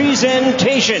Champions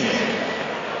presentation.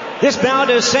 This bout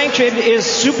is sanctioned, is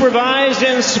supervised,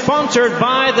 and sponsored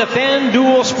by the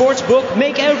FanDuel Sportsbook.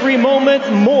 Make every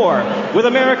moment more with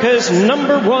America's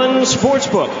 #1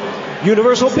 sportsbook.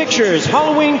 Universal Pictures,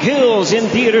 Halloween Kills in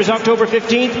theaters October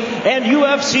 15th, and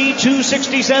UFC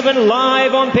 267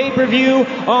 live on pay-per-view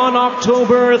on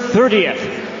October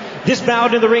 30th. This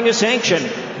bout in the ring is sanctioned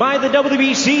by the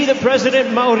WBC, the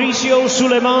President Mauricio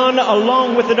Suleiman,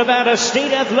 along with the Nevada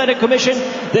State Athletic Commission,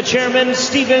 the Chairman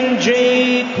Stephen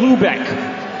J. Klubeck.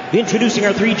 Introducing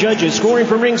our three judges, scoring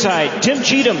from ringside, Tim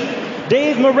Cheatham,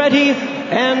 Dave Moretti,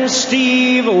 and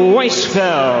Steve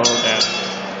Weisfeld.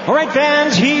 All right,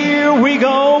 fans, here we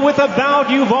go with a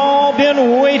bout you've all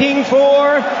been waiting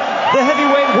for. The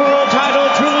heavyweight world title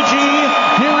trilogy,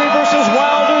 Fury versus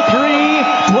Wilder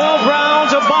 3, 12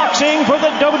 rounds of boxing for the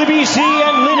WBC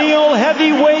and lineal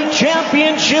heavyweight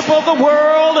championship of the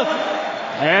world.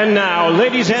 And now,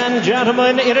 ladies and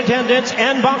gentlemen in attendance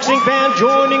and boxing fans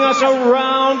joining us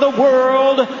around the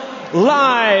world,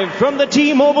 live from the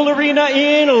T-Mobile Arena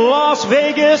in Las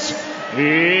Vegas,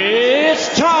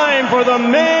 it's time for the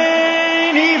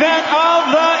main event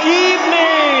of the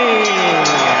evening.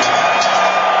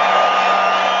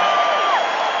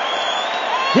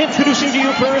 Introducing to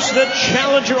you first the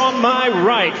challenger on my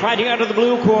right, fighting out of the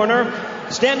blue corner,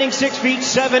 standing 6 feet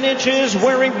 7 inches,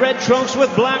 wearing red trunks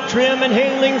with black trim, and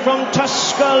hailing from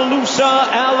Tuscaloosa,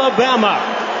 Alabama.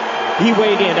 He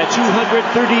weighed in at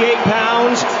 238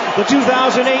 pounds, the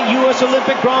 2008 U.S.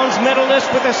 Olympic bronze medalist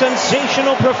with a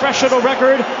sensational professional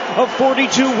record of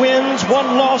 42 wins,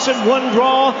 1 loss and 1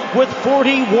 draw, with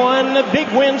 41 big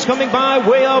wins coming by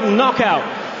way of knockout.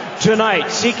 Tonight,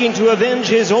 seeking to avenge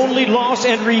his only loss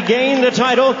and regain the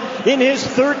title in his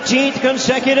 13th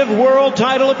consecutive world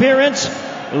title appearance.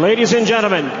 Ladies and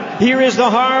gentlemen, here is the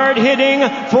hard-hitting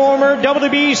former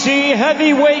WBC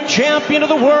heavyweight champion of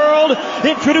the world,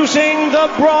 introducing the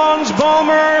bronze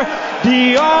bomber,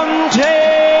 Deontay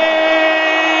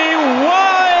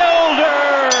Wilder.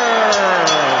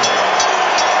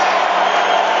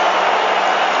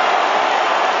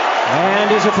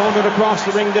 And his opponent across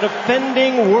the ring, the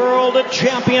defending world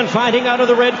champion, fighting out of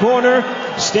the red corner,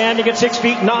 standing at 6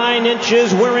 feet 9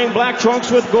 inches, wearing black trunks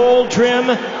with gold trim.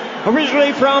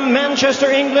 Originally from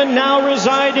Manchester, England, now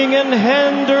residing in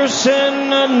Henderson,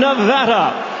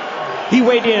 Nevada. He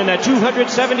weighed in at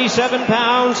 277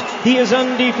 pounds. He is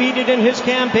undefeated in his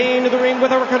campaign in the ring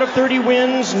with a record of 30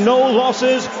 wins, no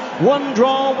losses, 1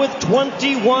 draw with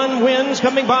 21 wins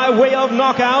coming by way of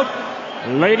knockout.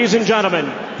 Ladies and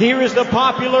gentlemen, here is the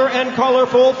popular and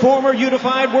colorful former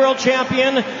unified world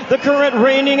champion, the current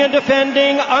reigning and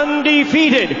defending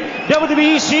undefeated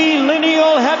WBC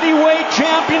lineal heavyweight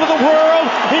champion of the world,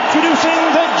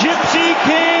 introducing the Gypsy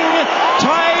King,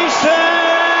 Tyson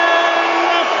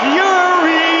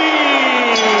Fury.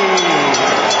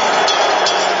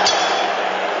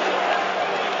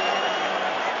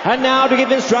 And now to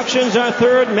give instructions, our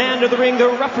third man to the ring, the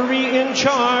referee in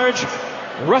charge,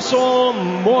 Russell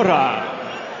Mora.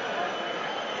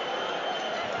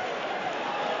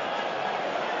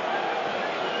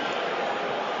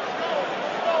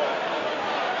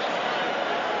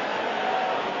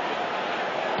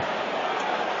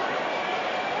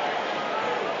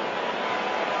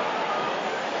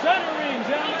 Centering,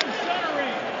 gentlemen,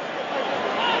 centering.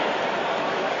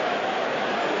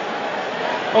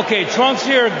 Okay, trunks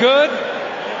here are good.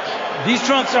 These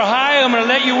trunks are high. I'm going to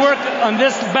let you work on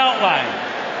this belt line.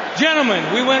 Gentlemen,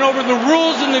 we went over the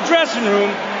rules in the dressing room.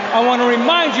 I want to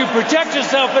remind you, protect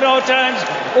yourself at all times.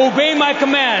 Obey my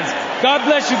commands. God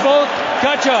bless you both.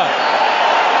 Catch up.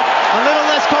 A little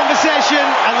less conversation,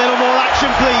 a little more action,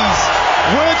 please.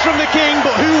 Words from the king,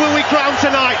 but who will we crown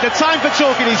tonight? The time for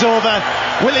talking is over.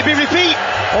 Will it be repeat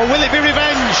or will it be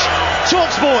revenge?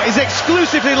 TalkSport is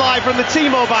exclusively live from the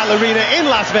T-Mobile Arena in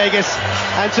Las Vegas.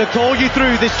 And to call you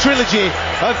through this trilogy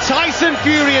of Tyson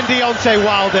Fury and Deontay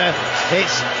Wilder,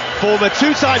 it's former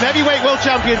 2-time heavyweight world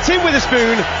champion Tim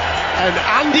Witherspoon and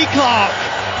Andy Clark.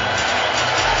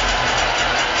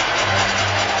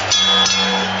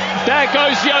 There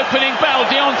goes the opening bell.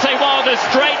 Deontay Wilder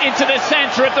straight into the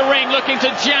centre of the ring, looking to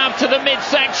jab to the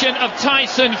midsection of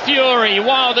Tyson Fury.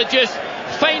 Wilder just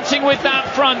fainting with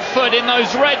that front foot in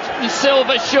those red and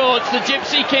silver shorts. The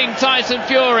Gypsy King Tyson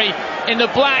Fury in the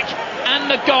black and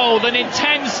the gold. An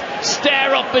intense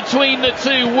stare up between the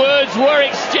two. Words were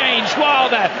exchanged.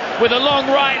 Wilder with a long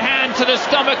right hand to the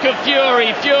stomach of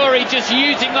Fury. Fury just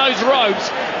using those ropes,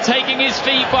 taking his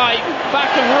feet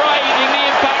back and riding the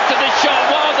impact of the shot.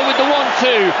 Wilder with the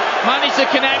 1-2, managed to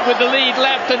connect with the lead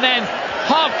left and then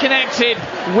half connected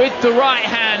with the right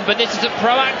hand. But this is a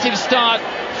proactive start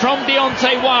from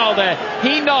Deontay Wilder.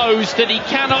 He knows that he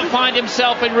cannot find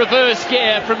himself in reverse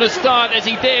gear from the start as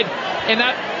he did in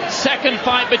that second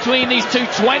fight between these two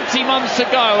 20 months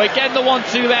ago. Again, the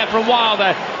 1-2 there from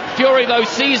Wilder. Fury, though,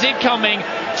 sees it coming,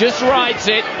 just rides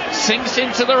it, sinks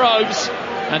into the ropes.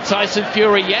 And Tyson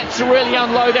Fury yet to really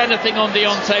unload anything on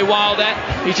Deontay Wilder.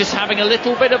 He's just having a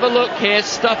little bit of a look here.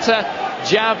 Stutter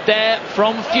jab there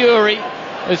from Fury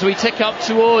as we tick up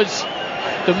towards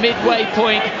the midway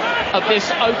point of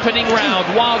this opening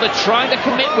round. Wilder trying to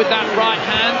commit with that right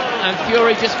hand, and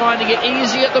Fury just finding it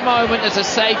easy at the moment, as I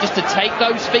say, just to take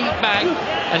those feet back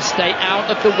and stay out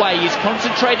of the way. He's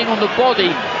concentrating on the body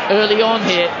early on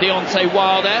here, Deontay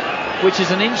Wilder, which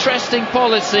is an interesting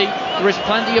policy. There is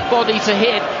plenty of body to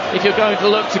hit if you're going to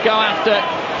look to go after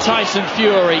Tyson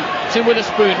Fury. Captain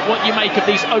Witherspoon, what you make of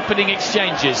these opening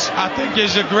exchanges? I think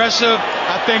it's aggressive.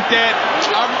 I think that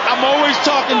I'm always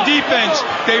talking defense.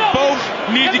 They both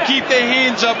need to keep their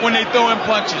hands up when they're throwing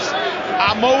punches.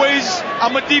 I'm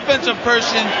a defensive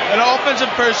person, an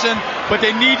offensive person, but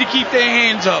they need to keep their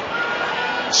hands up.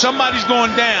 Somebody's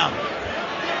going down.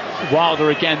 Wilder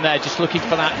again there, just looking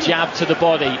for that jab to the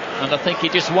body, and I think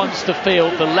he just wants to feel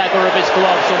the leather of his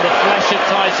gloves on the flesh of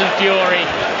Tyson Fury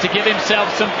to give himself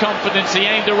some confidence. He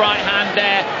aimed a right hand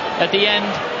there at the end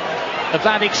of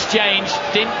that exchange,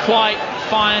 didn't quite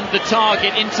find the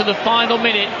target into the final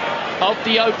minute of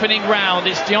the opening round.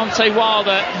 It's Deontay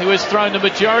Wilder who has thrown the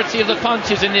majority of the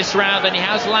punches in this round, and he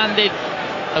has landed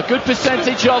a good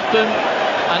percentage of them,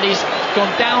 and he's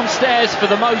gone downstairs for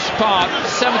the most part.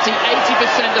 70-80%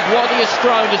 of what he has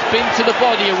thrown has been to the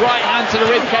body. A right hand to the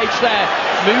ribcage there,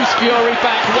 moves Fury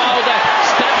back. Wilder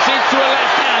steps into a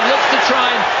left hand, looks to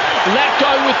try and let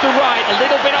go with the right, a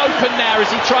little bit open there as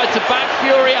he tried to back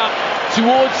Fury up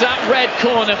towards that red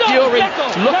corner. Fury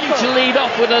looking to lead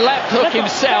off with a left hook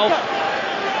himself.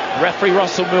 Referee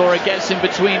Russell Moore gets in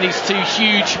between these two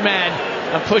huge men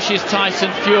and pushes Tyson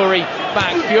Fury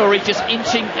back. Fury just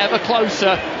inching ever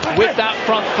closer with that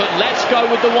front foot. Let's go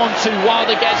with the 1-2.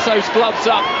 Wilder gets those gloves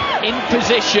up in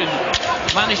position.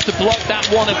 Managed to block that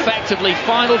one effectively.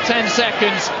 Final 10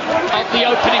 seconds of the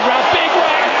opening round. Big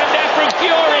right hand there from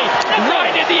Fury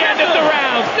right at the end of the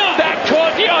round. That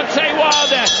caught Deontay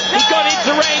Wilder. He got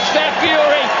into range there,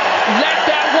 Fury. Let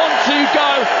that 1-2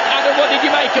 go. Adam, what did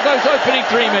you make of those opening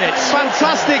 3 minutes?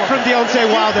 Fantastic from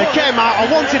Deontay Wilder. Came out, I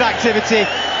wanted activity.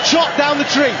 Shot down the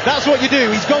tree. That's what you do.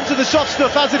 He's gone to the soft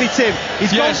stuff, hasn't he, Tim?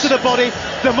 He's gone to the body.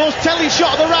 The most telling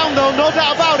shot of the round, though, no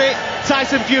doubt about it.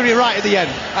 Tyson Fury right at the end.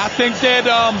 I think that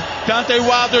Deontay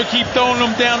Wilder keep throwing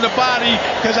him down the body,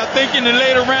 because I think in the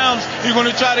later rounds you're going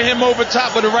to try to hit him over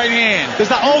top with the right hand. There's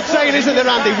that old saying, isn't there,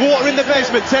 Andy? Water in the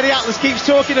basement. Teddy Atlas keeps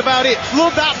talking about it.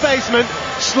 Flood that basement,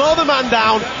 slow the man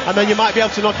down, and then you might be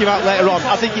able to knock him out later on.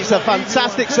 I think it's a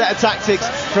fantastic set of tactics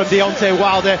from Deontay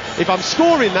Wilder. If I'm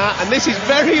scoring that, and this is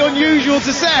very unusual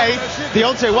to say,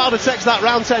 Deontay Wilder takes that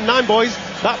round 10-9, boys.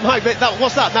 That might be,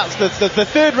 what's that? That's the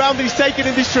third round he's taken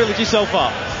in this trilogy so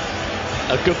far.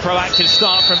 A good proactive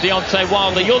start from Deontay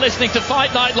Wilder. You're listening to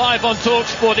Fight Night Live on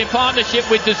TalkSport in partnership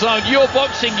with DAZN. Your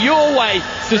boxing, your way.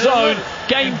 DAZN,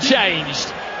 game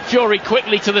changed. Fury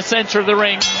quickly to the centre of the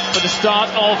ring for the start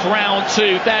of round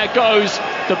 2. There goes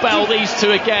the bell. These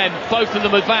two again, both of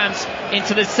them advance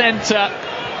into the centre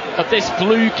of this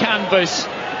blue canvas.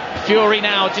 Fury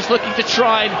now just looking to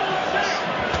try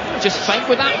and just feint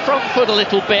with that front foot a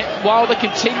little bit. Wilder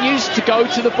continues to go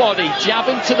to the body,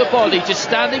 jabbing to the body, just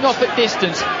standing off at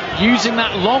distance, using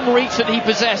that long reach that he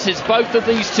possesses. Both of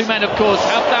these two men, of course,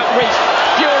 have that reach.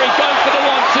 Fury going for the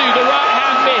 1-2, the right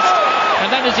hand missed. And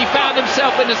then as he found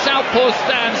himself in the southpaw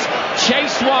stance,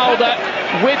 chased Wilder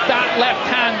with that left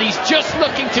hand. He's just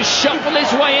looking to shuffle his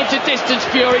way into distance,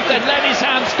 Fury, then let his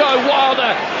hands go. Wilder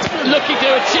looking to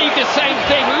achieve the same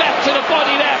thing. Left to the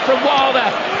body there from Wilder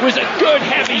was a good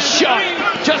heavy shot.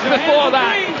 Just before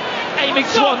that, aiming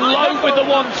to unload with the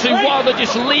 1-2. Wilder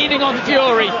just leaning on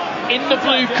Fury in the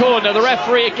blue corner. The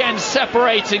referee again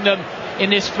separating them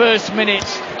in this first minute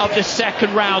of the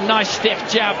second round. Nice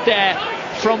stiff jab there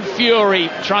from Fury,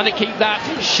 trying to keep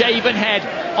that shaven head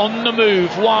on the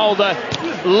move. Wilder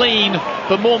lean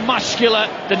but more muscular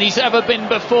than he's ever been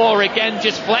before. Again,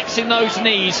 just flexing those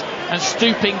knees and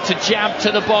stooping to jab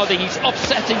to the body. He's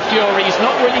offsetting Fury. He's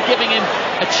not really giving him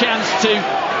a chance to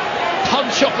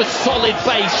punch off a solid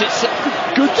base. It's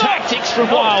good tactics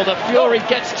from Wilder. Fury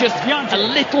gets just a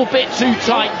little bit too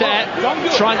tight there,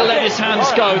 trying to let his hands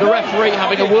go. The referee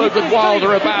having a word with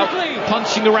Wilder about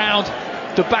punching around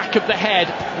the back of the head.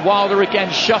 Wilder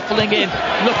again shuffling in,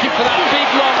 looking for that big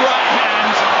long right hand.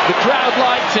 The crowd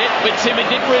liked it, but Tim, it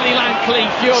didn't really land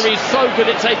clean. Fury is so good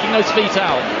at taking those feet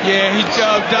out. Yeah,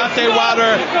 Deontay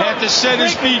Wilder had to set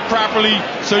his feet properly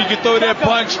so he could throw that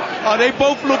punch. They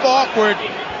both look awkward,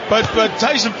 but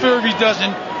Tyson Fury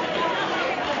doesn't.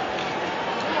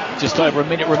 Just over a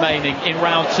minute remaining in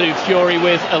round 2. Fury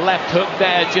with a left hook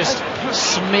there, just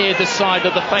smeared the side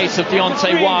of the face of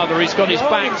Deontay Wilder. He's got his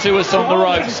back to us on the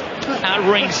ropes at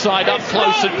ringside, up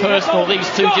close and personal. These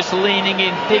two just leaning in,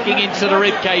 digging into the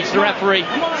ribcage. The referee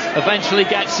eventually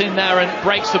gets in there and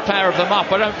breaks the pair of them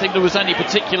up. I don't think there was any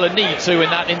particular need to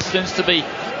in that instance, to be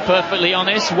perfectly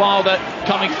honest. Wilder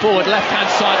coming forward, left hand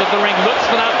side of the ring, looks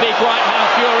for that big right hand.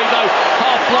 Fury though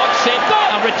half blocks it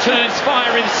and returns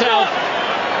fire himself.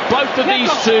 Both of these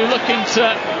two looking to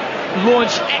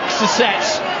launch extra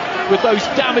sets with those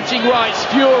damaging rights.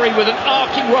 Fury with an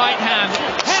arcing right hand,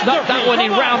 snuck that one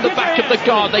in round the back of the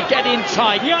guard. They get in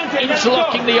tight,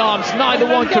 interlocking the arms. Neither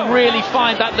one can really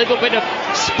find that little bit of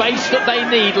space that they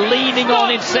need. Leaning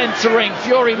on in centering.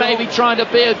 Fury maybe trying to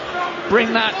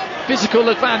bring that physical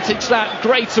advantage, that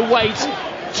greater weight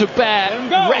to bear,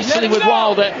 wrestling with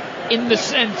Wilder in the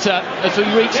centre as we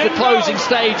reach the closing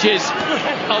stages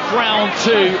of round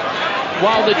 2.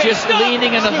 Wilder just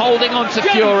leaning and holding on to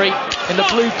Fury in the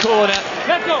blue corner,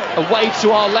 away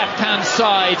to our left-hand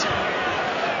side.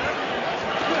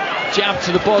 Jab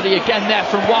to the body again there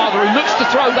from Wilder, who looks to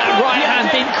throw that right hand,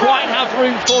 didn't quite have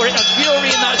room for it. And Fury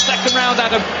in that second round,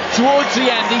 Adam, towards the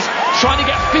end, he's trying to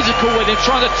get physical with him,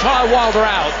 trying to tire Wilder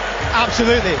out.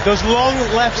 Absolutely. Those long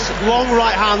lefts, long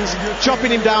right hands,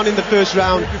 chopping him down in the first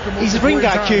round. His ring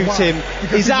IQ, Tim,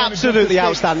 is absolutely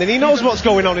outstanding. He knows what's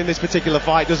going on in this particular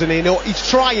fight, doesn't he? He's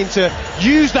trying to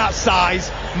use that size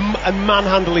and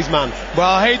manhandle his man. Well,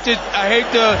 I hate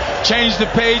to change the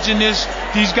page in this.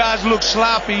 These guys look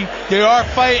sloppy. They are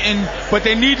fighting, but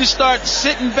they need to start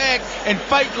sitting back and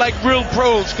fight like real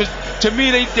pros. Because to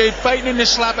me, they're fighting in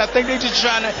this slap. I think they're just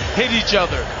trying to hit each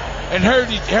other and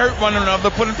hurt one another,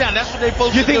 put them down. That's what they're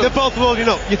supposed to do. You think they're both loading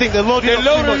up? You think they're loading up?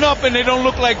 They're loading up and they don't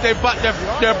look like they're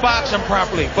boxing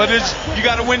properly. But you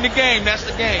got to win the game. That's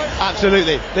the game.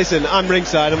 Absolutely. Listen, I'm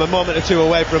ringside. I'm a moment or two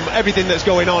away from everything that's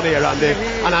going on here, Andy,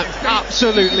 and I'm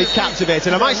absolutely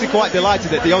captivated. I'm actually quite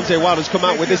delighted that Deontay Wilder's come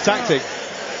out with this tactic.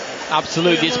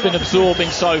 Absolutely, it's been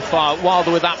absorbing so far.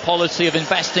 Wilder with that policy of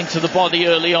investing to the body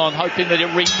early on, hoping that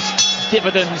it reaps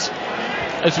dividends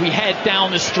as we head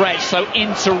down the stretch. So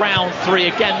into round 3,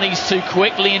 again these two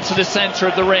quickly into the centre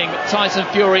of the ring. Tyson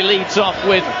Fury leads off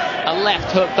with a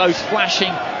left hook, those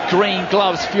flashing green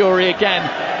gloves. Fury again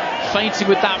feinting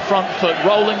with that front foot,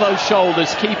 rolling those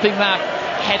shoulders, keeping that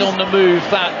head on the move,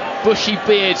 that bushy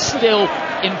beard still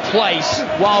in place.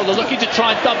 Wilder looking to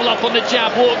try and double up on the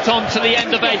jab, walked on to the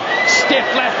end of a stiff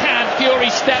left hand.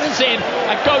 Fury steps in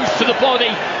and goes to the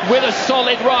body with a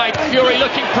solid right. Fury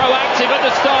looking proactive at the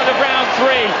start of round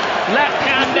 3. Left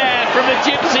hand there from the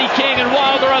Gypsy King, and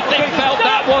Wilder, I think, felt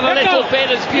that one a little bit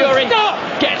as Fury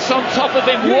gets on top of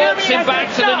him, walks him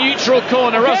back to the neutral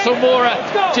corner. Russell Mora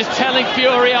just telling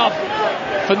Fury off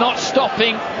for not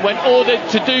stopping when ordered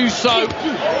to do so.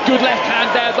 Good left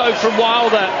hand there though from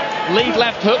Wilder. Lead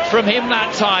left hook from him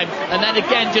that time, and then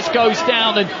again just goes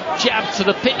down and jabs to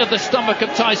the pit of the stomach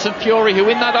of Tyson Fury, who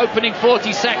in that opening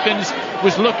 40 seconds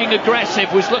was looking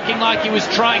aggressive, was looking like he was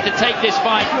trying to take this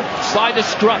fight by the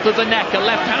scruff of the neck. A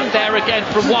left hand there again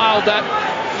from Wilder,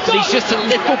 but he's just a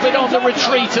little bit on the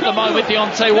retreat at the moment.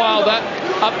 Deontay Wilder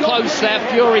up close there.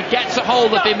 Fury gets a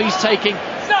hold of him. He's taking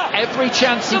every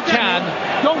chance he can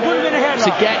to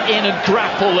get in and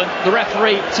grapple, and the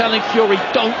referee telling Fury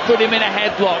don't put him in a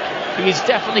headlock. He is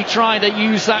definitely trying to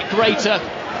use that greater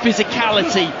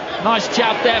physicality. Nice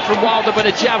jab there from Wilder, but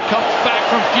a jab comes back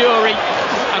from Fury,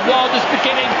 and Wilder's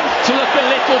beginning to look a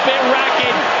little bit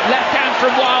ragged. Left hand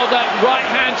from Wilder, right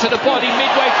hand to the body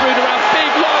midway through the round.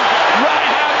 Big long right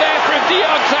hand there from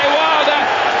Deontay Wilder.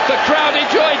 The crowd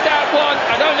enjoyed that one.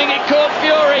 I don't think it caught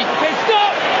Fury.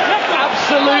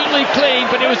 Absolutely clean,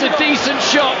 but it was a decent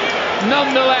shot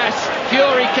nonetheless.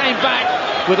 Fury came back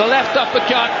with a left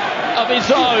uppercut of his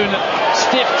own.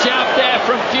 Stiff jab there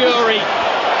from Fury,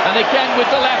 and again with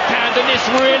the left hand, and this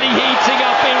really heating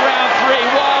up in round 3.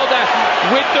 Wilder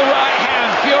with the right hand,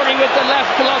 Fury with the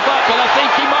left glove up, and I think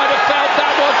he might have felt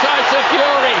that one. Tyson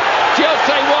Fury,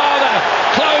 Deontay Wilder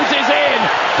closes in,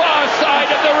 far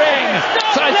side of the ring.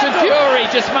 Tyson Fury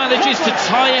just manages to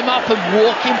tie him up and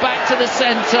walk him back to the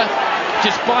centre,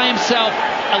 just by himself.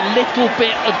 A little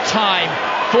bit of time.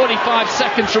 45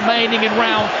 seconds remaining in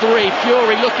round 3.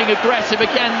 Fury looking aggressive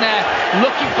again there,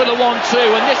 looking for the 1-2,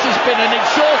 and this has been an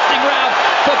exhausting round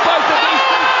for both of these.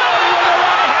 Fury with a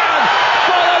right hand,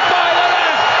 followed by the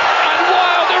left, and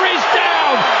Wilder is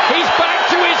down. He's back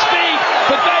to his feet,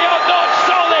 but they are not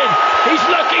solid. He's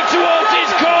looking towards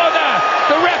his corner.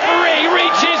 The referee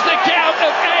reaches the count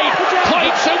of 8,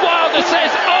 points at Wilder,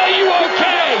 says, "Are you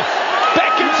okay?"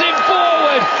 Beckons him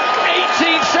forward.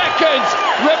 18 seconds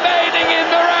remaining in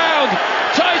the round.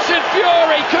 Tyson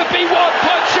Fury could be one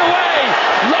punch away.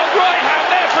 Long right hand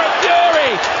there from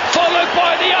Fury, followed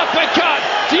by the uppercut.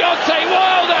 Deontay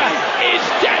Wilder is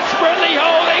desperately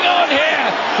holding on here.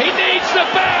 He needs the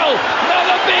bell.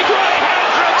 Another big right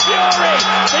hand from Fury.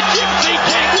 The Gypsy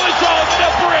King was on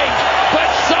the brink, but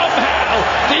somehow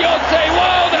Deontay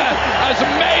Wilder has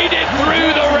made it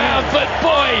through the round. But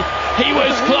boy, he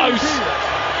was close.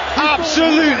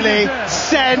 Absolutely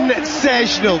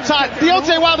sensational.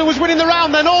 Deontay Wilder was winning the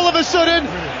round, then all of a sudden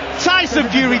Tyson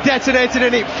Fury detonated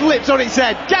and it flipped on its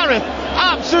head. Gareth,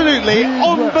 absolutely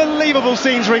unbelievable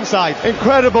scenes ringside.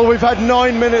 Incredible. We've had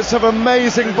 9 minutes of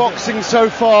amazing boxing so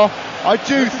far. I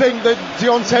do think that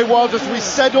Deontay Wilder, as we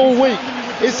said all week,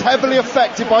 is heavily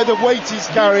affected by the weight he's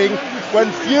carrying.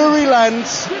 When Fury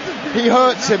lands, he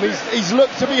hurts him. He's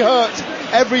looked to be hurt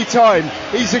every time.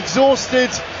 He's exhausted.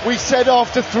 We said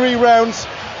after 3 rounds,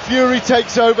 Fury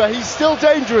takes over. He's still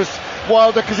dangerous,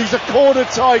 Wilder, because he's a corner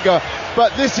tiger.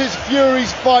 But this is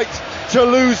Fury's fight to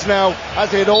lose now,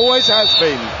 as it always has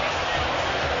been.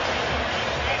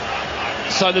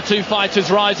 So the two fighters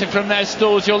rising from their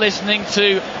stalls. You're listening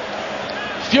to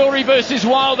Fury versus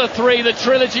Wilder 3. The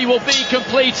trilogy will be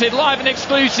completed. Live and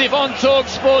exclusive on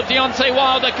TalkSport. Deontay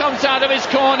Wilder comes out of his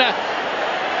corner,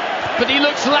 but he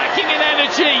looks lacking in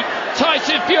energy.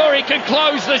 Tyson Fury can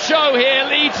close the show here.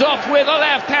 Leads off with a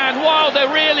left hand.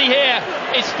 Wilder really here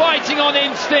is fighting on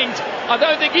instinct. I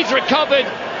don't think he's recovered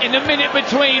in the minute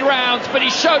between rounds, but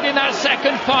he showed in that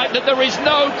second fight that there is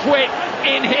no quit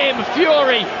in him.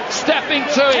 Fury stepping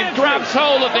to him, grabs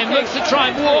hold of him, looks to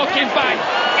try and walk him back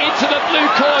into the blue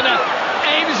corner,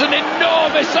 aims an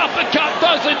enormous uppercut,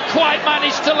 doesn't quite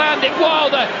manage to land it.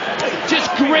 Wilder just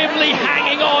grimly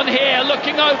hanging on here,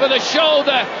 looking over the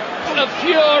shoulder of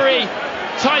Fury.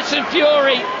 Tyson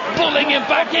Fury pulling him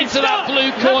back into that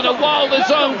blue corner,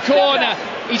 Wilder's own corner.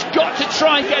 He's got to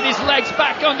try and get his legs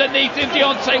back underneath him.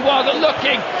 Deontay Wilder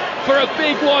looking for a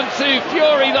big 1-2.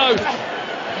 Fury, though,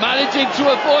 managing to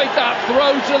avoid that,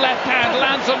 throws a left hand,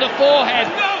 lands on the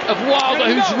forehead of Wilder,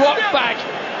 who's rocked back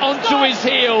onto his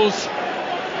heels.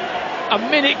 A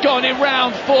minute gone in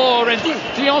round 4, and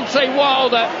Deontay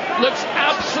Wilder looks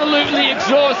absolutely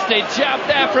exhausted. Jab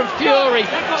there from Fury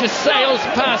just sails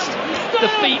past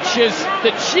the features,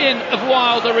 the chin of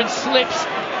Wilder, and slips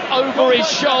over his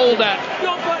shoulder.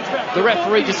 The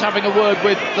referee just having a word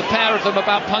with the pair of them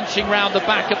about punching round the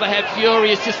back of the head.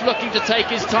 Fury is just looking to take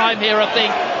his time here, I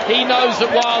think. He knows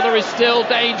that Wilder is still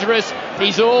dangerous.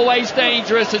 He's always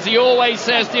dangerous, as he always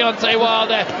says, Deontay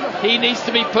Wilder. He needs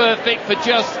to be perfect for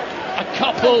just a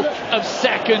couple of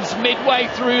seconds midway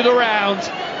through the round.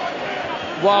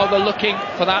 Wilder looking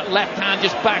for that left hand,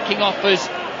 just backing off as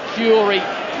Fury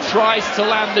tries to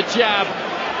land the jab.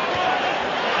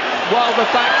 Wilder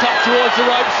backed up towards the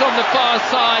ropes on the far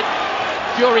side.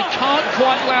 Fury can't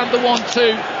quite land the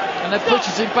 1-2, and then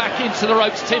pushes him back into the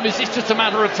ropes. Tim, is this just a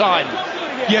matter of time?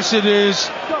 Yes, it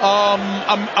is.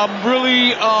 I'm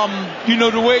really,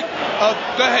 the way.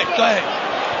 Go ahead.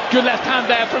 Good left hand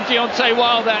there from Deontay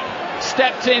Wilder.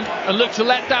 Stepped in and looked to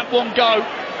let that one go.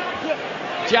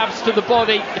 Jabs to the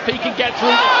body. If he can get through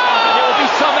the round, then it will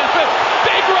be some effort.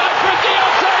 Big right from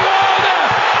Deontay Wilder.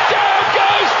 Down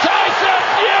goes Tyson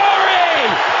Fury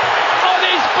on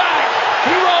his back.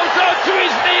 He rolls onto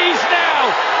his knees now.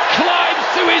 Climbs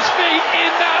to his feet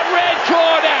in that red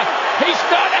corner. He's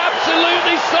not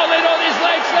absolutely solid on his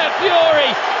legs there, Fury,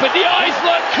 but the eyes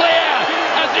look clear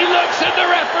as he looks at the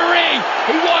referee.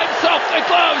 He wipes off the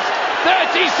gloves.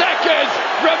 30 seconds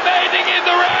remaining in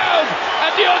the round,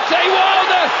 and Deontay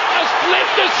Wilder has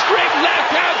flipped the script.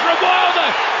 Left hand from Wilder,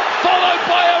 followed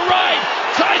by a right.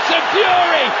 Tyson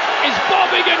Fury is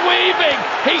bobbing and weaving.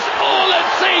 He's all at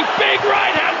sea. Big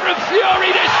right hand from Fury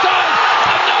this time.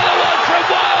 Another one from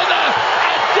Wilder,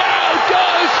 and down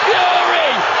goes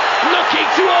Fury, looking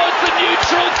towards the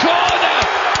neutral corner.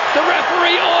 The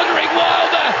referee ordering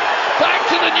Wilder back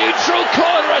to the neutral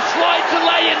corner. A slight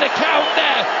delay in the count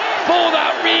there. For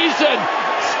that reason,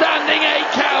 standing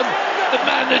 8 count, the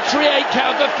mandatory 8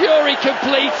 count for Fury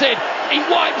completed. He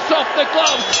wipes off the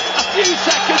gloves. A few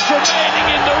seconds remaining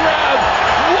in the round.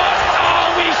 What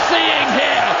are we seeing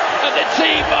here at the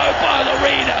T-Mobile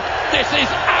Arena? This is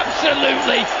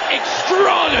absolutely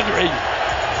extraordinary.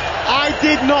 I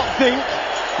did not think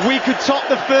we could top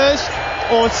the first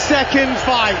or second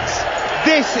fights.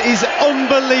 This is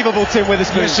unbelievable, Tim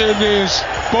Witherspoon. Yes, it is.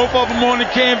 Both of them on the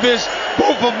canvas.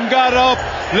 Both of them got up.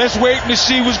 Let's wait and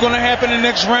see what's going to happen in the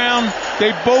next round.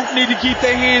 They both need to keep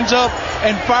their hands up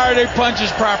and fire their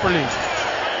punches properly.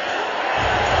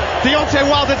 Deontay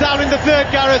Wilder down in the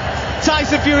third, Gareth.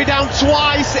 Tyson Fury down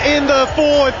twice in the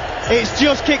fourth. It's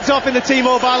just kicked off in the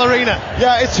T-Mobile Arena.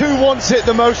 Yeah, it's who wants it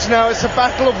the most now. It's a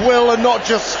battle of will and not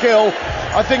just skill.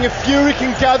 I think if Fury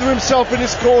can gather himself in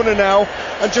his corner now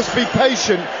and just be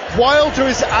patient, Wilder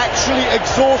is actually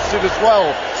exhausted as well.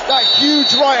 That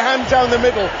huge right hand down the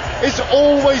middle is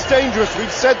always dangerous.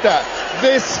 We've said that.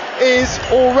 This is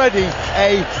already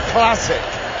a classic.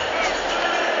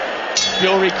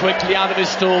 Fury quickly out of his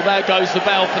stall. There goes the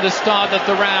bell for the start of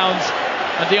the round.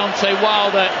 And Deontay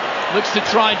Wilder Looks to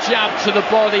try and jab to the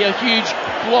body. A huge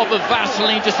blob of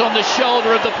Vaseline just on the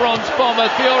shoulder of the bronze bomber.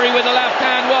 Fury with the left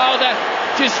hand. Wilder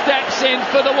just steps in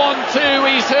for the 1-2.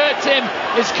 He's hurt him.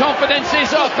 His confidence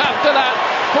is up after that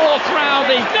fourth round.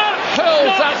 He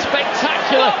hurls that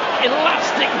spectacular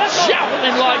elastic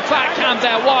javelin-like backhand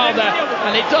there, Wilder,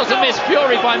 and it doesn't miss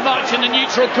Fury by much in the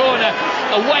neutral corner.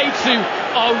 Away to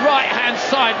our right-hand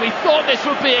side. We thought this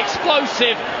would be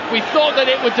explosive. We thought that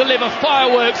it would deliver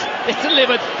fireworks. It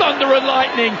delivered thunder and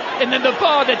lightning in the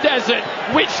Nevada desert.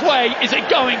 Which way is it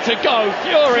going to go?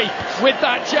 Fury with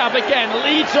that jab again,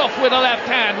 leads off with a left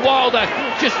hand. Wilder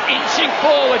just inching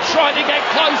forward, trying to get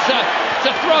closer to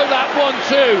throw that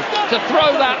 1-2, to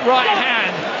throw that right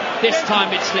hand. This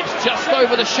time it slips just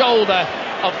over the shoulder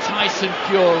of Tyson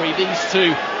Fury. These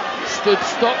two stood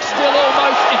stock still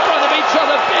almost in front of each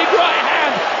other. Big right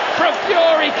hand from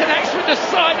Fury, connects with the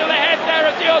side of the head there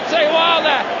of Deontay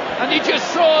Wilder, and you just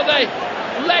saw the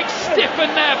legs stiffen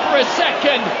there for a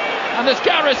second. And as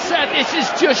Gareth said, this is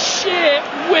just sheer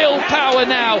willpower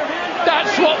now.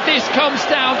 That's what this comes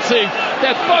down to.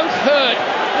 They're both hurt.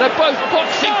 They're both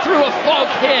boxing through a fog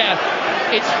here.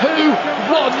 It's who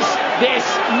wants this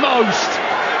most.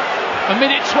 A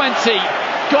minute 20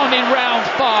 gone in round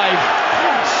 5.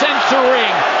 Centre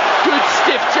ring. Good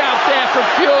stiff jab there from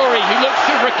Fury, who looks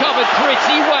to have recovered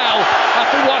pretty well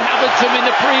after what happened to him in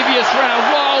the previous round.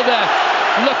 Wilder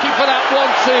looking for that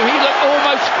 1-2. He looked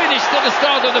almost finished at the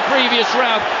start of the previous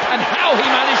round, and how he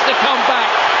managed to come back.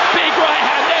 Big right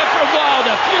hand there from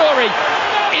Wilder. Fury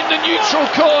in the neutral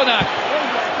corner,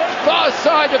 far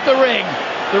side of the ring.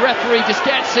 The referee just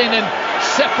gets in and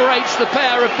separates the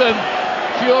pair of them.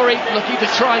 Fury looking to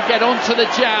try and get onto the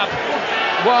jab.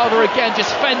 Wilder again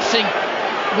just fencing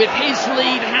with his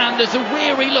lead hand. There's a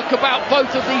weary look about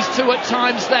both of these two at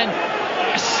times. Then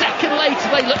a second later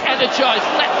they look energised.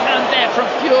 Left hand there from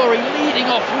Fury, leading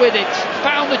off with it.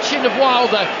 Found the chin of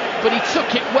Wilder, but he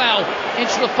took it well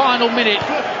into the final minute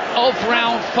of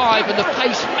round 5, and the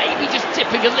pace maybe just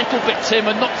tipping a little bit, Tim,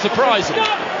 and not surprising.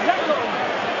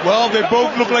 Well, they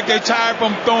both look like they're tired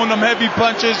from throwing them heavy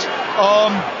punches.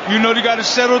 They got to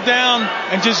settle down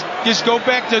and just go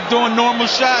back to doing normal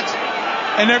shots,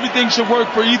 and everything should work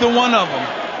for either one of them.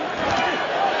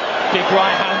 Big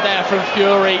right hand there from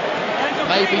Fury.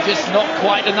 Maybe just not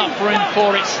quite enough room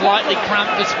for it. Slightly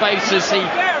cramped the space as he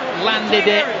landed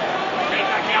it.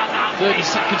 30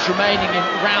 seconds remaining in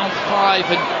round 5,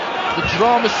 and the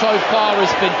drama so far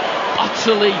has been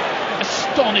utterly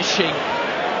astonishing.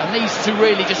 And these two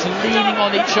really just leaning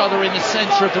on each other in the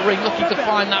centre of the ring, looking to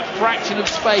find that fraction of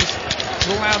space to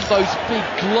land those big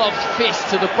gloved fists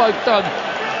that have both done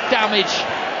damage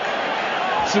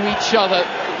to each other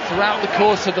throughout the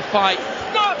course of the fight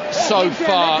so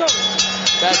far.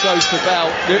 There goes the bell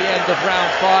at the end of round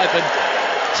 5. And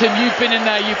Tim, you've been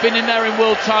in there in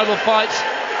world title fights.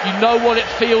 You know what it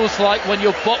feels like when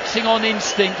you're boxing on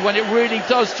instinct, when it really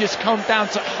does just come down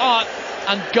to heart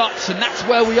and guts, and that's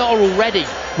where we are already.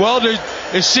 Well,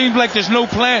 it seems like there's no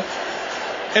plan.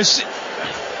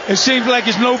 It seems like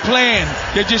there's no plan.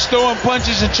 They're just throwing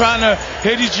punches and trying to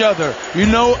hit each other.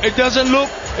 It doesn't look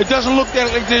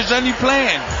like there's any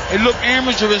plan. It look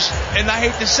amateurish, and I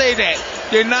hate to say that.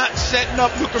 They're not setting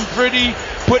up looking pretty,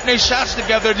 putting their shots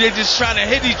together. They're just trying to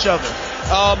hit each other.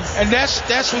 And that's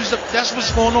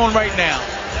what's going on right now.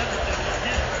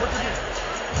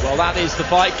 Well, that is the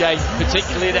fight game,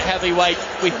 particularly at heavyweight.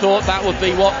 We thought that would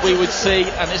be what we would see,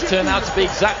 and it's turned out to be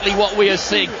exactly what we are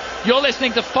seeing. You're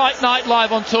listening to Fight Night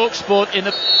Live on TalkSport in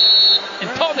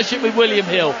partnership with William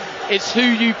Hill. It's who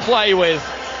you play with.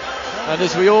 And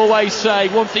as we always say,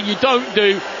 one thing you don't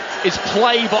do is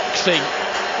play boxing.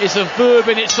 It's a verb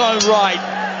in its own right.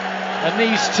 And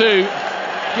these two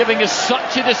giving us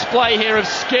such a display here of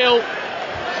skill,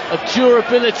 of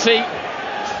durability,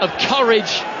 of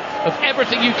courage, of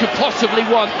everything you could possibly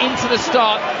want into the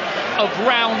start of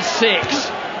round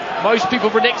 6. Most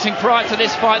people predicting prior to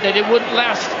this fight that it wouldn't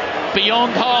last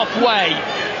beyond halfway.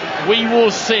 We will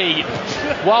see.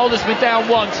 Wilder's been down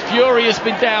once, Fury has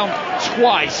been down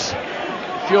twice.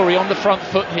 Fury on the front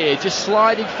foot here, just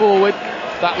sliding forward,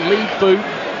 that lead boot,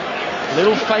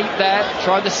 little feint there,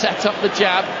 trying to set up the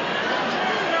jab.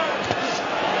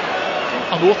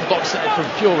 Unorthodox from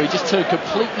Fury, just turned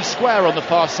completely square on the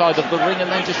far side of the ring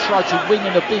and then just tried to wing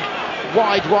in a big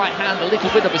wide right hand, a little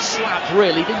bit of a slap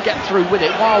really, didn't get through with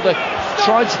it. Wilder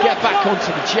trying to get back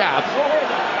onto the jab.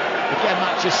 Again,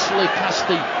 that just slid past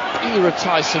the ear of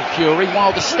Tyson Fury.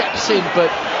 Wilder steps in but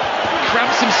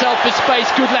cramps himself for space.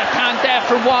 Good left hand there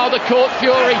from Wilder, caught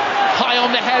Fury high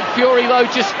on the head. Fury though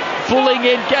just bullying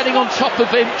in, getting on top of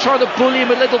him, trying to bully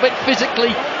him a little bit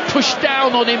physically, push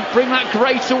down on him, bring that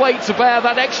greater weight to bear,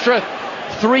 that extra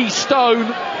 3 stone.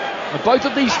 And both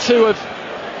of these two have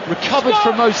recovered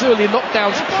from those early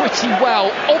knockdowns pretty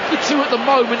well. Of the two at the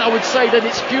moment, I would say that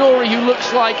it's Fury who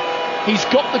looks like he's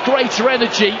got the greater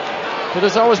energy. But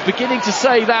as I was beginning to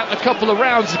say that a couple of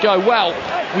rounds ago, well,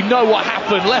 we know what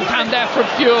happened. Left hand there from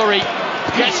Fury,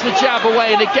 gets the jab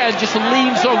away, and again just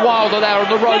leans on Wilder there on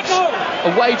the ropes,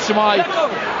 away to my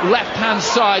left hand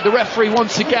side. The referee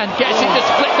once again gets it to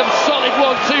split them. Solid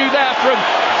 1-2 there from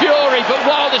Fury, but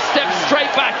Wilder steps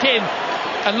straight back in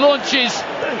and launches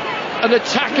an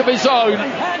attack of his own,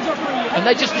 and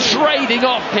they're just trading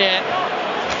off here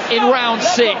in round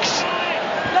 6.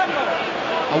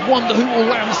 I wonder who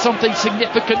will land something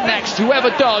significant next.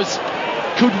 Whoever does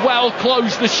could well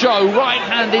close the show. Right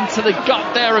hand into the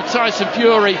gut there of Tyson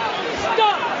Fury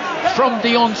from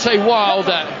Deontay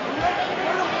Wilder.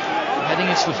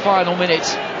 Heading into the final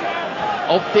minutes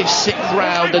of this 6th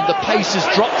round, and the pace has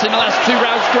dropped in the last 2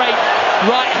 rounds. Great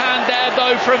right hand there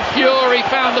though from Fury,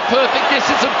 found the perfect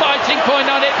distance and biting point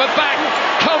on it, but back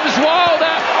comes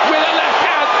Wilder with a left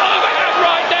hand, overhand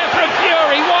right there from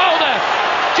Fury. Wilder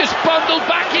just bundled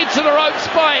back into the ropes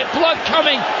by it, blood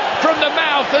coming from the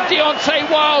mouth of Deontay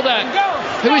Wilder,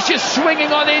 who is just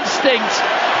swinging on instinct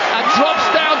and drops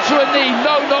down to a knee.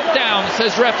 No knockdown,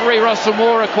 says referee Russell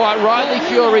Moore, quite rightly.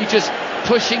 Fury just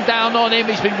pushing down on him.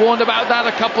 He's been warned about that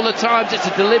a couple of times. It's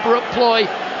a deliberate ploy.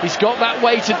 He's got that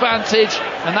weight advantage,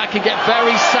 and that can get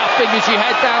very sapping as you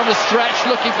head down the stretch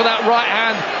looking for that right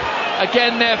hand.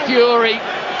 Again there, Fury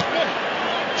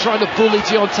trying to bully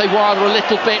Deontay Wilder a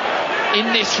little bit in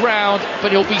this round,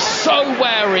 but he'll be so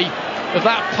wary of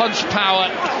that punch power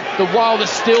that Wilder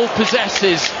still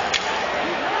possesses.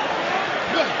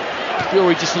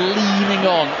 Fury just leaning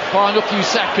on. Final few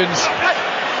seconds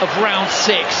of round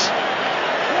 6.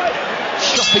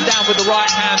 Chopping down with the right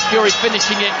hand, Fury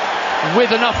finishing it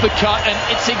with an uppercut, and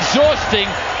it's exhausting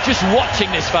just watching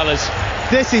this, fellas.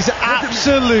 This is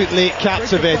absolutely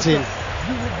captivating.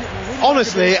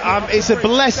 Honestly, it's a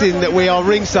blessing that we are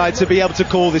ringside to be able to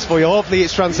call this for you. Hopefully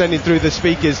it's transcending through the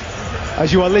speakers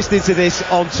as you are listening to this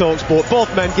on TalkSport.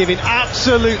 Both men giving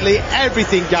absolutely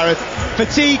everything, Gareth.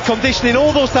 Fatigue, conditioning,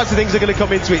 all those types of things are going to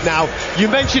come into it now. You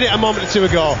mentioned it a moment or two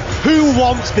ago. Who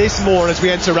wants this more as we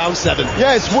enter round 7?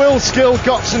 Yeah, it's will, skill,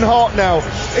 guts and heart now.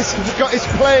 It's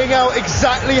playing out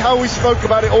exactly how we spoke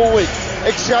about it all week.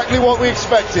 Exactly what we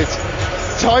expected.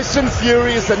 Tyson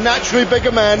Fury is the naturally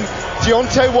bigger man.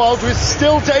 Deontay Wilder is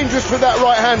still dangerous with that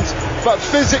right hand, but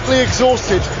physically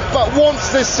exhausted, but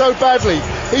wants this so badly.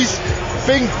 He's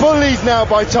being bullied now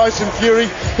by Tyson Fury,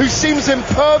 who seems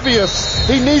impervious.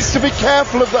 He needs to be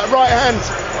careful of that right hand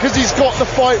because he's got the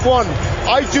fight won.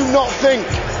 I do not think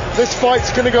this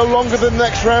fight's going to go longer than the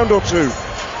next round or 2.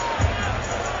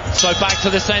 So back to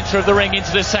the centre of the ring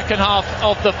into the second half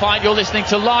of the fight. You're listening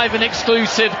to live and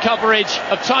exclusive coverage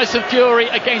of Tyson Fury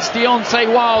against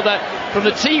Deontay Wilder from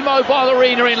the T-Mobile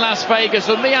Arena in Las Vegas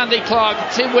with me, Andy Clark,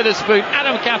 Tim Witherspoon,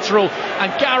 Adam Catterall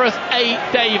and Gareth A.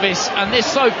 Davis. And this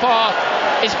so far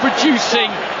is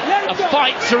producing a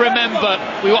fight to remember.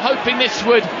 We were hoping this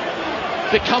would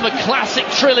become a classic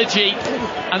trilogy,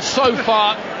 and so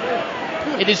far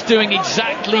it is doing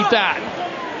exactly that.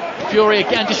 Fury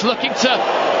again just looking to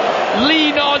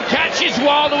lean on, catches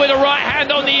Wilder with a right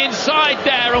hand on the inside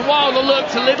there, and Wilder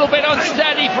looked a little bit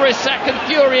unsteady for a second.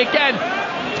 Fury again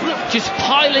just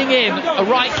piling in, a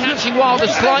right catching Wilder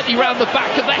slightly round the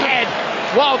back of the head.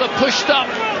 Wilder pushed up,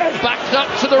 backed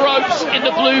up to the ropes in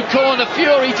the blue corner.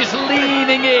 Fury just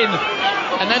leaning in,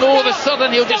 and then all of a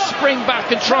sudden he'll just spring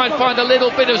back and try and find a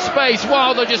little bit of space.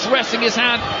 Wilder just resting his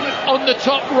hand on the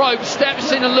top rope,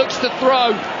 steps in and looks to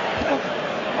throw.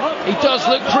 He does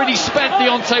look pretty spent,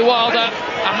 Deontay Wilder,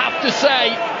 I have to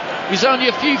say. He's only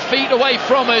a few feet away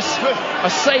from us. I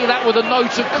say that with a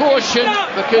note of caution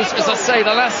because, as I say,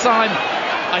 the last time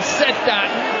I said that,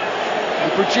 he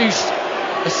produced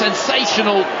a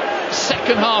sensational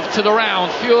second half to the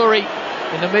round. Fury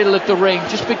in the middle of the ring,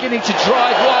 just beginning to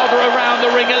drive Wilder around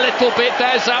the ring a little bit.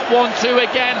 There's that 1-2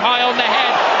 again, high on the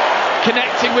head,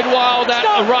 connecting with Wilder.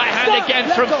 A right hand again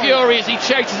from Fury as he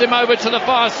chases him over to the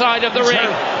far side of the ring.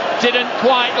 Didn't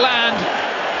quite land.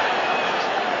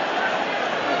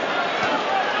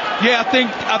 Yeah, I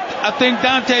think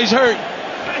Dante's hurt.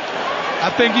 I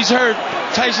think he's hurt.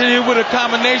 Tyson hit with a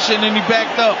combination and he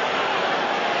backed up.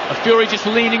 Fury just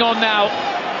leaning on now,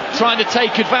 trying to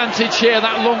take advantage here.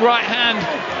 That long right hand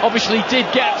obviously did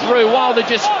get through. Wilder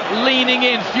just leaning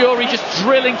in. Fury just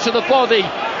drilling to the body,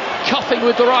 cuffing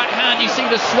with the right hand. You see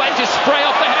the sweat just spray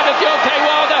off the head of Deontay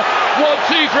Wilder.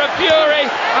 1-2 from Fury,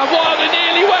 and Wilder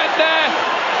nearly went there.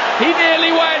 He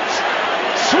nearly went,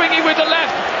 swinging with the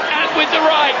left, with the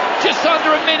right. Just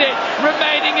under a minute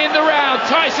remaining in the round.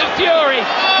 Tyson Fury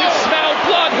can smell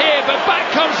blood here, but back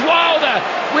comes Wilder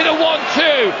with a 1-2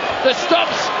 that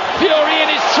stops Fury in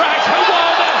his tracks. But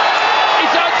Wilder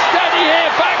is unsteady here,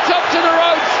 backed up to the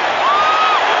ropes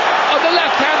on the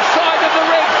left-hand side of the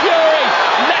ring. Fury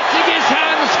letting his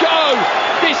hands go.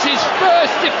 This is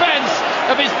first defence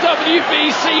of his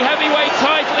WBC heavyweight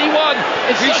title. He won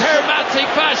in such dramatic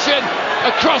fashion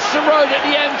across the road at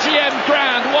the MGM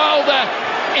Grand. Wilder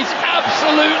is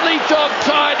absolutely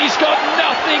dog-tired. He's got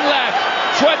nothing left.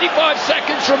 25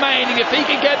 seconds remaining. If he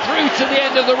can get through to the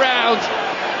end of the round,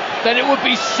 then it would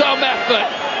be some effort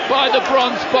by the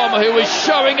Bronze Bomber, who is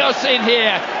showing us in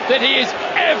here that he is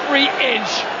every inch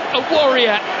a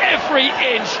warrior, every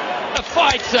inch a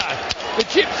fighter. The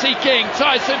Gypsy King,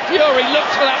 Tyson Fury,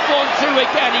 looks for that 1-2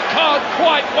 again. He can't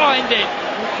quite find it.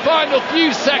 Final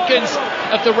few seconds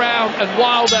of the round, and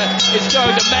Wilder is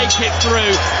going to make it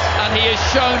through, and he has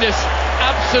shown us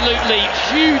absolutely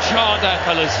huge heart there,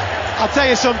 fellas. I'll tell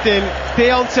you something,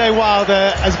 Deontay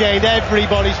Wilder has gained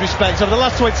everybody's respect. Over the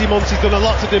last 20 months, he's done a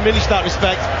lot to diminish that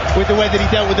respect with the way that he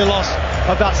dealt with the loss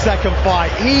of that second fight.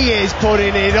 He is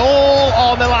putting it all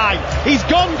on the line. He's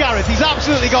gone, Gareth, he's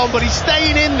absolutely gone, but he's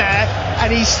staying in there, and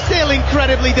he's still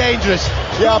incredibly dangerous.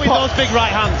 With those big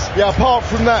right hands. Yeah, apart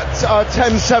from that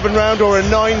 10-7 round, or a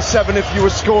 9-7 if you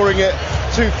were scoring it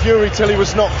to Fury till he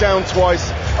was knocked down twice.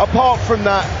 Apart from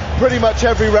that, pretty much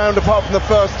every round apart from the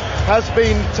first has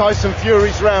been Tyson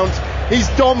Fury's round. He's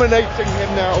dominating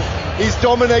him now. He's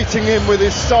dominating him with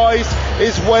his size,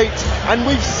 his weight, and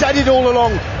we've said it all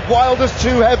along, Wilder's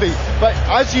too heavy. But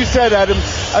as you said, Adam,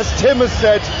 as Tim has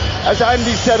said, as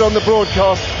Andy said on the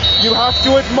broadcast, you have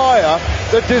to admire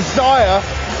the desire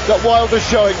that Wilder's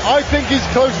showing. I think he's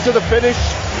close to the finish,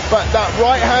 but that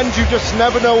right hand, you just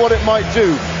never know what it might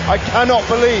do. I cannot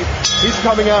believe he's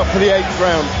coming out for the 8th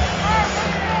round.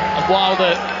 And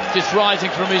Wilder just rising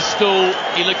from his stool.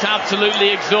 He looked absolutely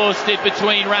exhausted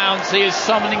between rounds. He is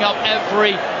summoning up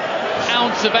every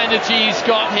ounce of energy he's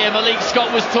got here. Malik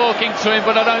Scott was talking to him,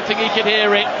 but I don't think he could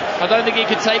hear it. I don't think he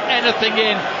could take anything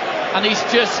in, and he's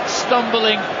just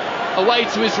stumbling away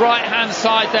to his right hand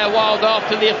side there, Wilder,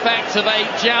 after the effects of a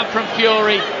jab from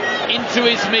Fury into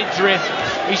his midriff.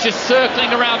 He's just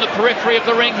circling around the periphery of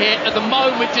the ring here at the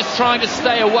moment, just trying to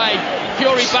stay away.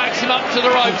 Fury backs him up to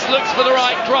the ropes, looks for the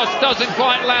right cross, doesn't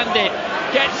quite land it,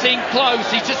 gets in close.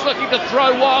 He's just looking to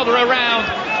throw Wilder around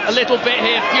a little bit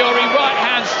here. Fury, right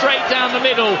hand straight down the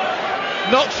middle,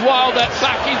 knocks Wilder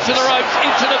back into the ropes,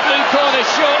 into the blue corner.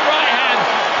 Short right hand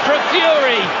from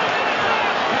Fury,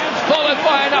 followed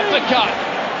by an uppercut,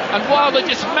 and Wilder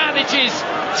just manages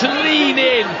to lean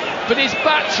in, but his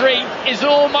battery is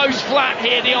almost flat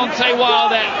here, Deontay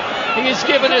Wilder. He has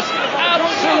given us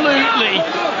absolutely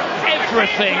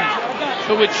everything,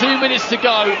 but with 2 minutes to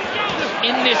go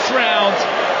in this round,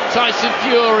 Tyson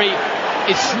Fury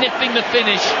is sniffing the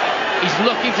finish. He's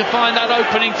looking to find that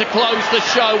opening to close the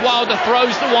show. Wilder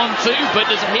throws the 1-2, but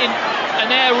there's a hint,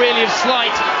 an air really of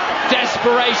slight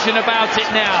desperation about it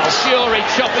now. Fury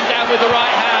chopping down with the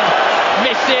right hand,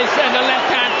 misses, and the left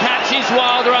hand catches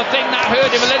Wilder. I think that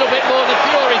hurt him a little bit more than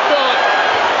Fury thought.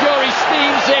 Fury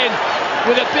steams in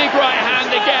with a big right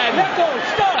hand again,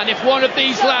 and if one of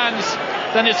these lands,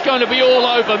 then it's going to be all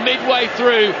over. Midway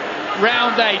through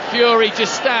round 8, Fury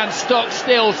just stands stock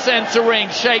still, centre ring,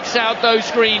 shakes out those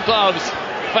green gloves,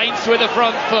 feints with the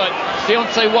front foot.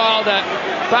 Deontay Wilder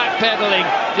backpedaling,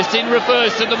 just in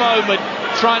reverse at the moment,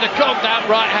 trying to cock that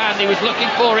right hand. He was looking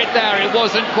for it there, it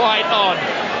wasn't quite on.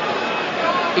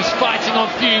 He's fighting on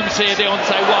fumes here,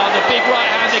 Deontay Wilder. Big right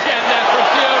hand again there from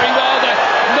Fury. Wilder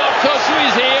knocked onto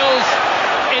his heels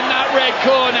in that red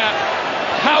corner.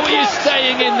 How he is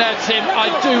staying in there, Tim,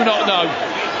 I do not know.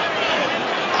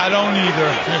 I don't either.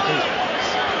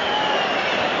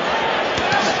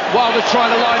 Wilder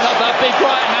trying to line up that big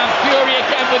right hand. Fury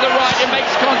again with the right. It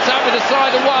makes contact with the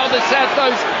side of Wilder's head.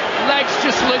 Those legs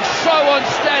just look so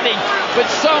unsteady, but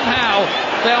somehow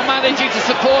they're managing to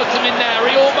support him in there.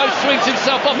 He almost swings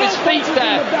himself off his feet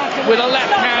there with a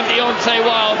left hand. Deontay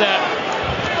Wilder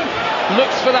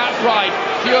looks for that right.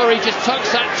 Fury just tucks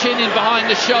that chin in behind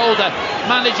the shoulder,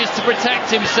 manages to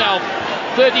protect himself.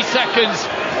 30 seconds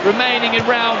remaining in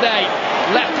round 8.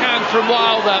 Left hand from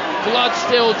Wilder, blood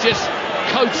still just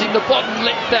coating the bottom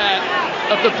lip there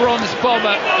of the Bronze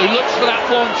Bomber, who looks for that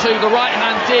 1-2. The right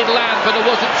hand did land, but there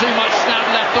wasn't too much snap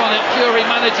left on it. Fury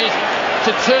manages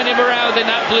to turn him around in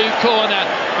that blue corner.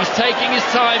 He's taking his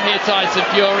time here, Tyson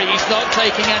Fury. He's not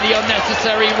taking any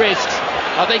unnecessary risks.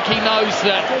 I think he knows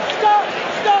that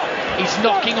he's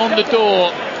knocking on the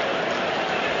door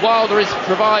Wilder is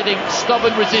providing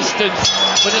stubborn resistance,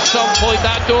 but at some point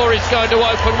that door is going to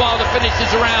open. Wilder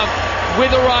finishes around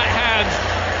with a right hand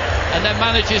and then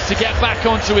manages to get back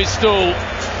onto his stool.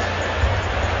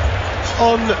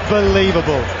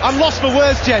 Unbelievable. I'm lost for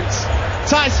words, gents.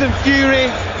 Tyson Fury,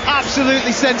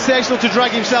 absolutely sensational to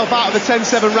drag himself out of the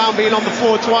 10-7 round, being on the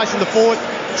floor twice in the fourth,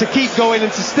 to keep going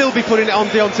and to still be putting it on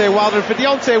Deontay Wilder. And for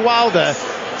Deontay Wilder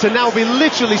to now be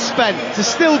literally spent, to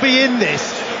still be in this,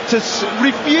 to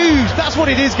refuse, that's what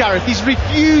it is, Gareth. He's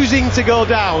refusing to go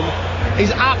down.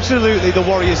 Is absolutely the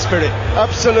warrior spirit.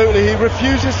 Absolutely, he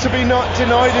refuses to be not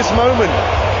denied his moment.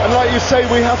 And like you say,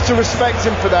 we have to respect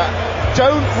him for that.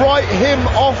 Don't write him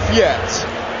off yet.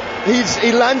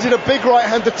 He landed a big right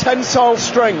hand, the tensile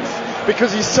strength,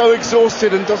 because he's so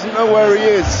exhausted and doesn't know where he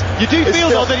is. You do feel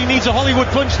though that he needs a Hollywood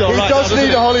punch though, right? He does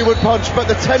need a Hollywood punch, but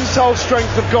the tensile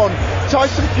strength have gone.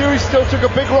 Tyson Fury still took a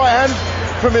big right hand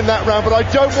from in that round, but I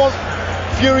don't want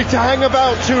Fury to hang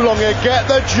about too long here. Get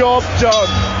the job done.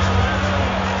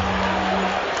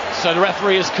 So the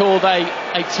referee has called a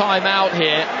timeout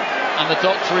here, and the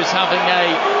doctor is having a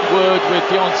word with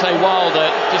Deontay Wilder,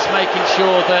 just making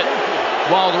sure that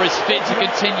Wilder is fit to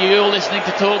continue. You're listening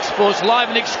to Talk Sports, live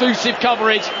and exclusive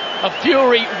coverage of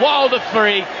Fury Wilder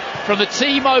 3 from the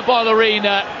T-Mobile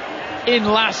Arena in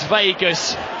Las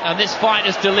Vegas. And this fight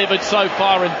has delivered so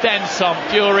far, and then some.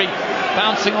 Fury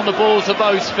bouncing on the balls of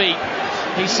those feet.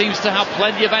 He seems to have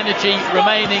plenty of energy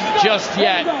remaining just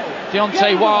yet.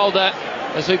 Deontay Wilder,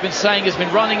 as we've been saying, has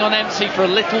been running on empty for a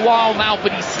little while now,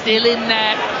 but he's still in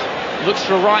there. Looks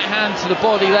for a right hand to the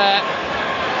body there.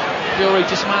 Fury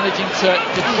just managing to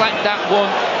deflect that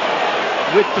one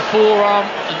with the forearm,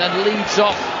 and then leads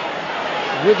off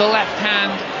with the left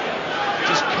hand,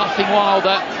 just cuffing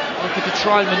Wilder, looking to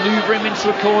try and manoeuvre him into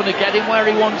a corner, get him where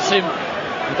he wants him,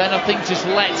 and then I think just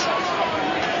let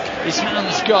his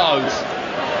hands go.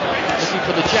 Looking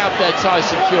for the jab there,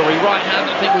 Tyson Fury. Right hand,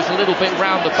 I think, was a little bit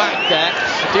round the back there.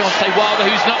 Deontay Wilder,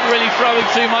 who's not really throwing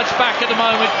too much back at the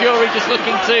moment. Fury just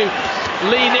looking to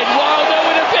lean in. Wilder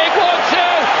with a big 1-2,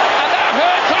 and that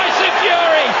hurt Tyson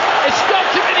Fury. It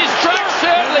stopped him in his tracks,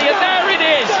 certainly, and there it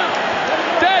is.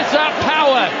 There's that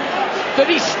power that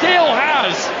he still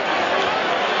has.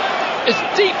 As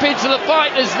deep into the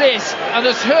fight as this, and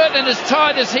as hurt and as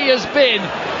tired as he has been,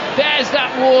 there's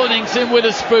that warning to him with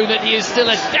a spoon that he is still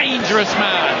a dangerous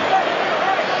man.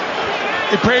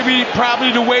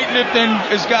 Probably the weightlifting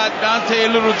has got Dante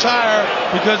a little tired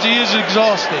because he is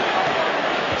exhausted.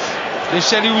 They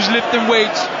said he was lifting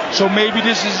weights, so maybe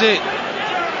this is it.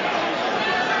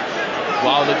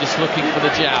 Wilder just looking for the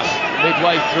jab.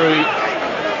 Midway through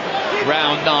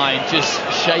round 9, just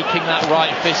shaking that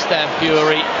right fist there,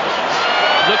 Fury.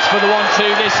 Looks for the 1-2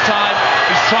 this time.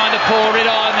 He's trying to pour it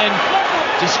on and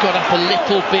just got up a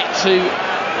little bit too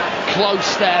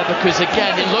close there, because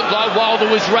again it looked like Wilder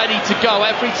was ready to go.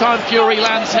 Every time Fury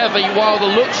lands heavy, Wilder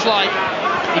looks like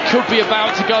he could be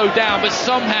about to go down, but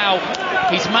somehow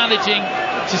he's managing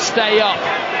to stay up.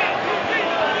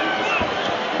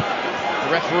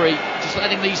 The referee just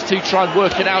letting these two try and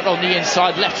work it out on the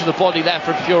inside. Left to the body there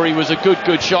from Fury was a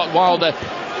good shot. Wilder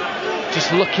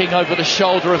just looking over the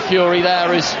shoulder of Fury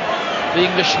there as the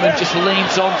Englishman just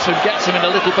leans onto him, gets him in a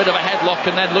little bit of a headlock,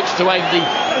 and then looks to aim the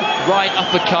right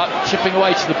uppercut, chipping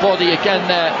away to the body again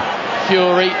there,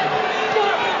 Fury.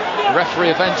 The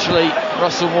referee eventually,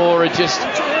 Russell Moore, just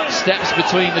steps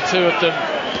between the two of them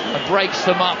and breaks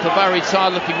them up. A very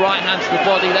tired looking right hand to the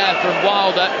body there from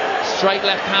Wilder, straight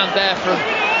left hand there from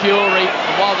Fury,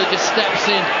 and Wilder just steps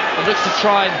in and looks to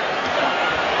try and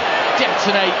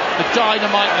detonate the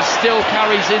dynamite that still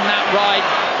carries in that right.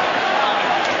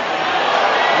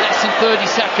 Less than 30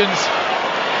 seconds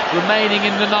remaining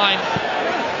in the 9th.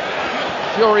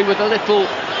 Fury with a little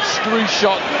screw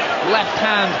shot, left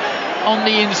hand on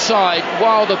the inside.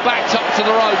 Wilder backed up to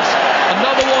the ropes.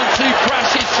 Another 1-2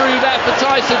 crashes through there for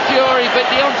Tyson Fury, but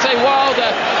Deontay Wilder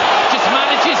just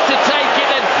manages to take it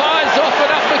and fires off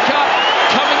an uppercut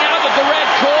coming out of the red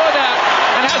corner,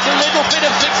 and has a little bit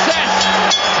of success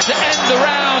to end the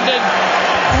round, and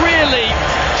really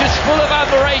just full of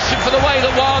admiration for the way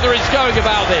that Wilder is going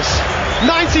about this.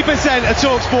 90% of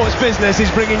TalkSport's business is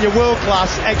bringing you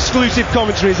world-class exclusive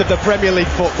commentaries of the Premier League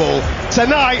football.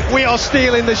 Tonight we are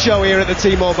stealing the show here at the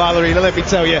T-Mobile Arena, let me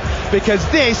tell you, because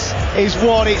this is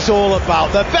what it's all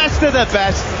about. The best of the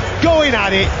best going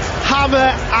at it hammer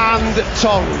and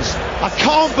tongs. I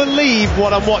can't believe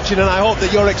what I'm watching, and I hope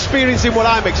that you're experiencing what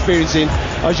I'm experiencing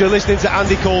as you're listening to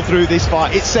Andy Cole through this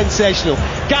fight. It's sensational.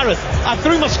 Gareth, I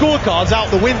threw my scorecards out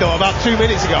the window about 2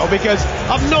 minutes ago because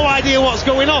I've no idea what's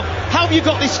going on. How have you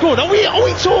got this scored? Are we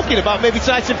talking about maybe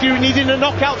Tyson Fury needing a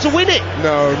knockout to win it?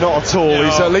 No, not at all. No.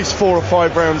 He's at least 4 or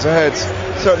 5 rounds ahead.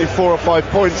 Certainly 4 or 5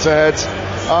 points ahead.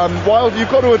 Wilder, you've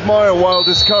got to admire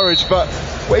Wilder's courage, but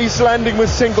he's landing with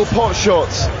single pot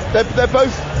shots. They're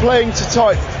both playing to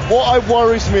tight. What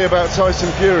worries me about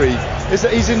Tyson Fury is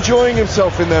that he's enjoying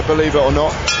himself in there, believe it or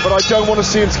not, but I don't want to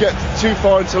see him to get too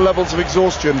far into levels of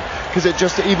exhaustion because it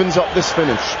just evens up this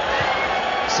finish.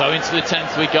 So into the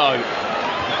 10th we go.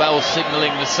 The bell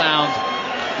signalling the sound,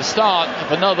 the start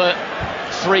of another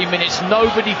 3 minutes.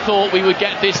 Nobody thought we would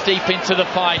get this deep into the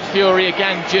fight. Fury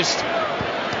again just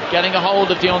getting a hold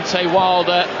of Deontay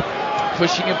Wilder,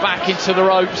 pushing him back into the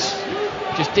ropes,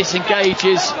 just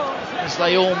disengages as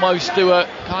they almost do a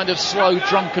kind of slow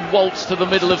drunken waltz to the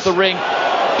middle of the ring.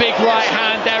 Big right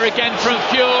hand there again from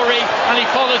Fury, and he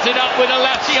follows it up with a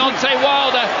left. Deontay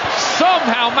Wilder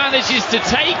somehow manages to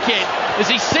take it as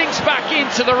he sinks back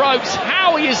into the ropes.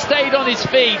 How he has stayed on his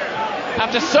feet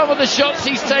after some of the shots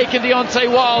he's taken, Deontay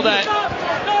Wilder,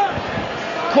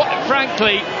 quite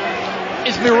frankly,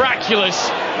 is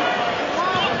miraculous.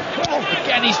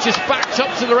 Again, he's just backed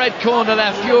up to the red corner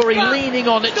there. Fury leaning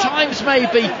on, at times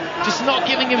maybe just not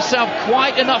giving himself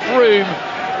quite enough room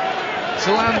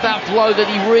to land that blow that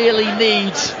he really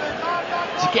needs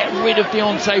to get rid of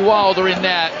Deontay Wilder in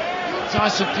there.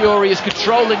 Tyson Fury is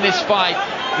controlling this fight.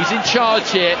 He's in charge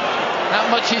here. That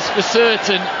much is for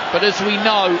certain. But as we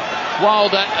know,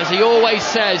 Wilder, as he always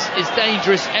says, is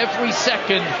dangerous every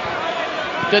second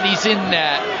that he's in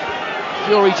there.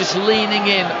 Fury just leaning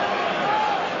in,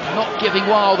 not giving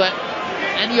Wilder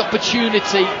any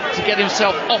opportunity to get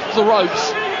himself off the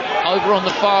ropes. Over on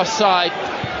the far side,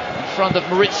 in front of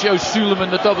Maurizio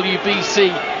Suleiman, the WBC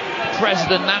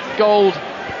president, that gold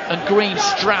and green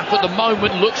strap at the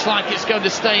moment looks like it's going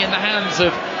to stay in the hands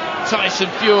of Tyson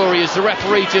Fury as the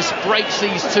referee just breaks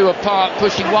these two apart,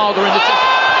 pushing Wilder in the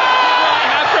right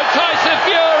hand from Tyson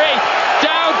Fury.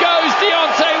 Down goes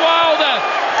Deontay Wilder,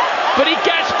 but he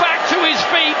gets back to his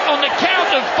feet on the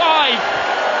count of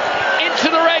 5. Into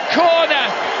the red corner,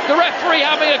 the referee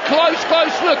having a close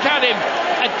look at him,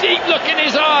 a deep look in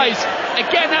his eyes,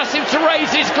 again asks him to raise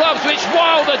his gloves, which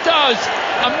Wilder does.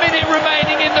 A minute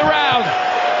remaining in the round.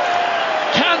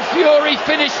 Can Fury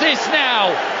finish this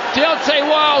now? Deontay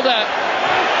Wilder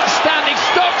standing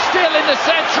stock still in the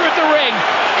centre of the ring,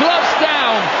 gloves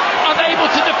down, unable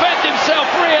to defend himself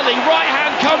really. Right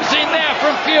hand comes in there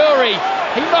from Fury.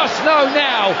 He must know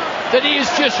now that he is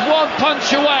just one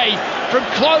punch away from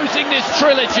closing this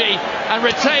trilogy and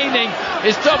retaining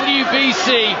his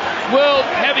WBC World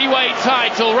Heavyweight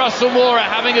title. Russell Mora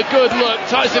having a good look.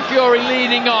 Tyson Fury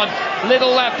leaning on.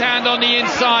 Little left hand on the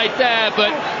inside there,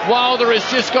 but Wilder has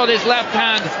just got his left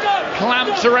hand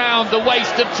clamped around the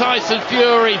waist of Tyson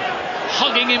Fury,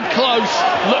 hugging him close.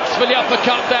 Looks for the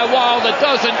uppercut there. Wilder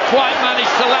doesn't quite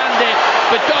manage to land it,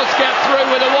 but does get through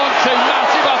with a 1-2.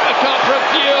 Massive uppercut from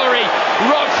Fury.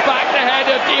 Rocks back the head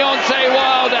of Deontay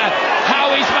Wilder.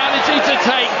 How he's managing to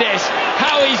take this,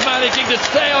 how he's managing to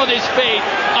stay on his feet,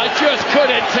 I just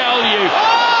couldn't tell you.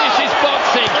 This is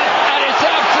boxing at its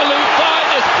absolute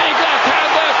finest. Big left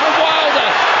hand there from Wilder.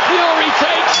 Fury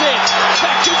takes it.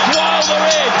 Seconds Wilder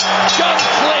in.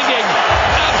 Gunslinging.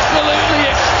 Absolutely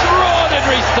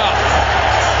extraordinary stuff.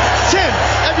 Tim,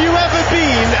 have you ever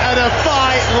been at a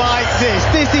fight like this?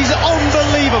 This is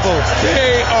unbelievable.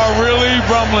 They are really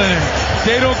rumbling.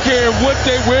 They don't care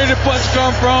where the punch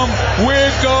come from,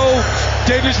 where it go.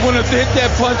 They just want to hit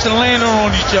that punch and land on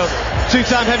each other.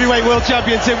 Two-time heavyweight world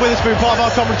champion Tim Witherspoon, part of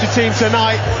our commentary team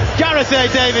tonight. Gareth A.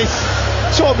 Davis,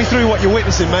 talk me through what you're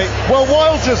witnessing, mate. Well,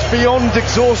 Wilder's beyond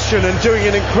exhaustion and doing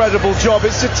an incredible job.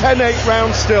 It's a 10-8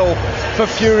 round still for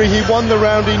Fury. He won the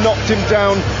round, he knocked him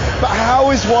down. But how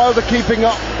is Wilder keeping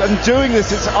up and doing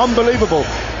this? It's unbelievable.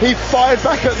 He fired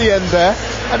back at the end there,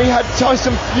 and he had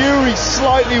Tyson Fury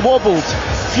slightly wobbled.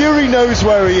 Fury knows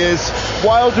where he is.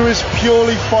 Wilder is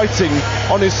purely fighting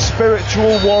on his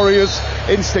spiritual warrior's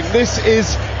instinct. This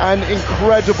is an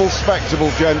incredible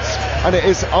spectacle, gents, and it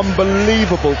is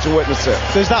unbelievable to witness it.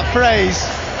 There's that phrase,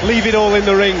 leave it all in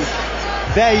the ring.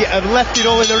 They have left it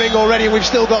all in the ring already, and we've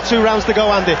still got 2 rounds to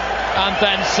go, Andy. And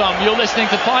then some. You're listening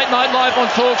to Fight Night Live on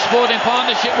TalkSport in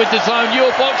partnership with DAZN.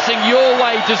 Your boxing, your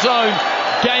way, DAZN.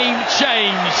 Game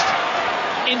changed.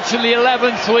 Into the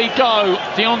 11th we go.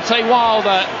 Deontay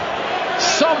Wilder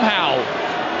somehow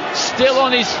still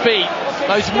on his feet.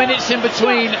 Those minutes in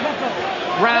between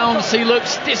rounds. He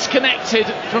looks disconnected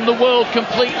from the world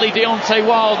completely, Deontay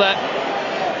Wilder.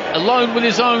 Alone with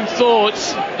his own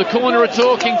thoughts. The corner are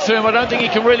talking to him. I don't think he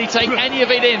can really take any of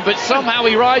it in, but somehow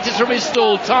he rises from his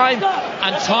stool time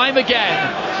and time again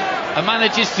and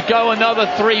manages to go another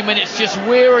 3 minutes, just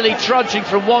wearily trudging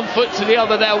from one foot to the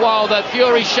other there. Wilder,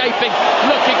 Fury shaping,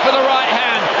 looking for the right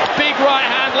hand. Big right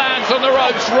hand lands on the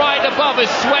ropes right above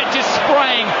us, sweat just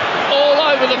spraying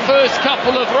all over the first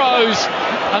couple of rows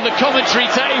and the commentary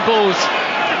tables.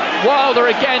 Wilder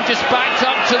again just backed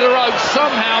up to the ropes,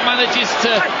 somehow manages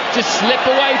to just slip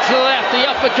away to the left. The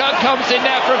uppercut comes in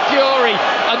there from Fury.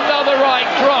 Another right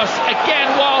cross. Again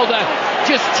Wilder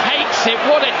just takes it.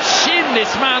 What a chin this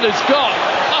man has got.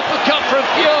 Uppercut from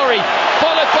Fury,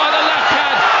 followed by the left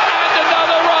hand and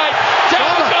another right.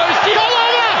 Down goes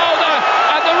Wilder,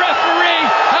 and the referee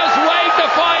has waved the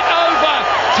fight over.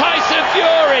 Tyson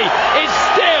Fury is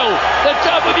still the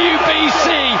WBC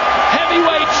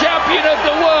heavyweight champion of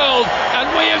the world, and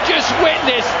we have just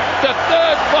witnessed the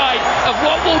third fight of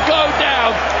what will go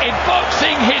down in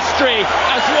boxing history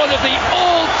as one of the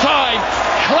all-time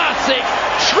classic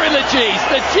trilogies.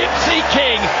 The Gypsy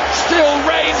King still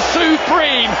reigns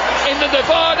supreme in the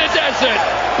Nevada desert,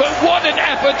 but what an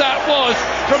effort that was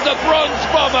from the Bronze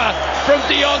Bomber, from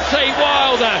Deontay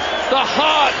Wilder. The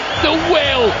heart, the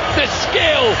will, the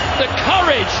skill, the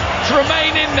courage to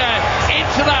remain in there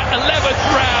into that 11th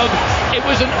round. It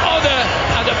was an honour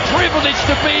and a privilege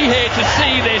to be here to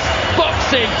see this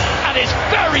boxing at its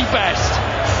very best.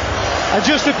 And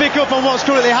just to pick up on what's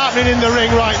currently happening in the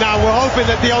ring right now, we're hoping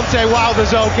that Deontay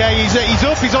Wilder's okay. He's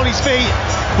up, he's on his feet,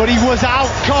 but he was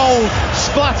out cold,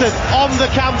 splattered on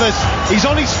the canvas. He's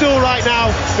on his stool right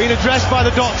now, being addressed by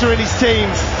the doctor and his team.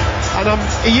 And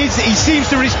he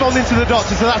seems to be responding to the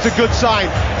doctor, so that's a good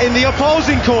sign. In the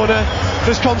opposing corner,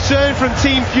 there's concern from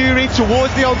Team Fury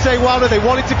towards Deontay Wilder. They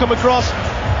wanted to come across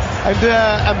and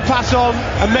pass on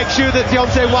and make sure that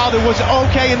Deontay Wilder was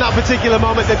okay in that particular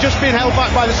moment. They're just being held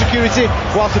back by the security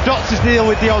whilst the doctors deal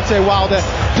with Deontay Wilder.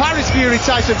 Paris Fury,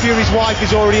 Tyson Fury's wife,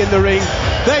 is already in the ring.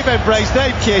 They've embraced,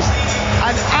 they've kissed.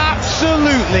 An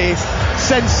absolutely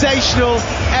sensational,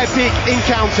 epic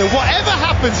encounter. Whatever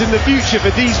happens in the future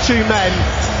for these two men,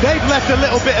 they've left a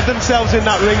little bit of themselves in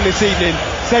that ring this evening.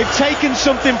 They've taken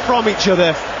something from each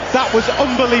other. That was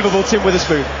unbelievable, Tim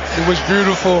Witherspoon. It was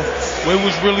beautiful. It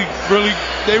was really,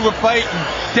 they were fighting.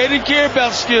 They didn't care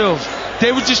about skills.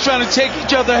 They were just trying to take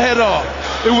each other head off.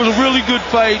 It was a really good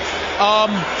fight.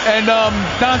 And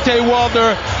Deontay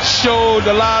Wilder showed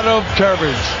a lot of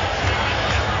courage.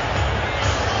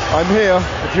 I'm here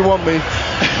if you want me.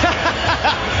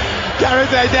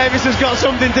 Gareth A. Davis has got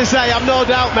something to say, I've no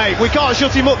doubt, mate. We can't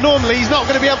shut him up normally. He's not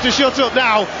going to be able to shut up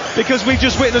now because we've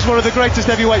just witnessed one of the greatest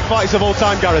heavyweight fights of all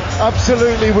time, Gareth.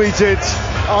 Absolutely we did.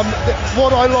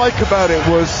 What I like about it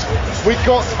was we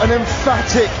got an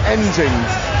emphatic ending.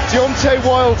 Deontay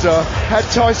Wilder had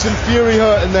Tyson Fury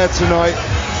hurt in there tonight.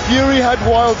 Fury had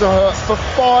Wilder hurt for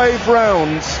 5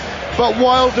 rounds, but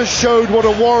Wilder showed what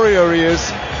a warrior he is.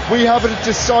 We have a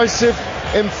decisive,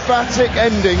 emphatic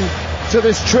ending to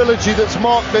this trilogy that's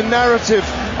marked the narrative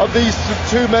of these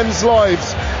two men's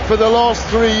lives for the last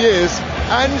 3 years.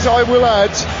 And I will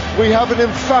add, we have an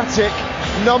emphatic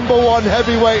 #1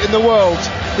 heavyweight in the world.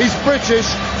 He's British,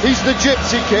 he's the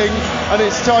Gypsy King, and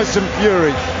it's Tyson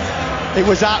Fury. It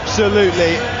was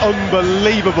absolutely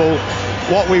unbelievable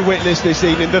what we witnessed this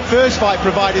evening. The first fight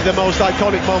provided the most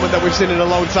iconic moment that we've seen in a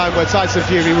long time, where Tyson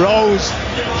Fury rose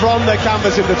from the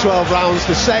canvas in the 12 rounds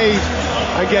to save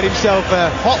and get himself a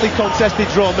hotly contested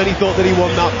draw. Many thought that he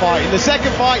won that fight. In the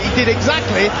second fight, he did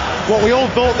exactly what we all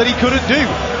thought that he couldn't do.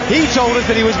 He told us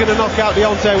that he was going to knock out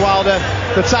Deontay Wilder.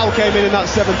 The towel came in that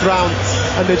 7th round,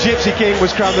 and the Gypsy King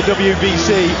was crowned the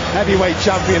WBC heavyweight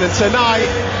champion. And tonight,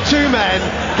 two men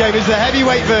gave us the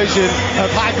heavyweight version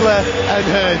of Hagler and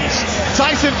Hearns.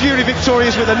 Tyson Fury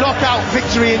victorious with a knockout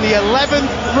victory in the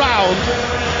 11th round,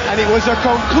 and it was a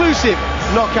conclusive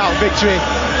knockout victory,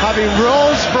 having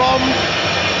rose from...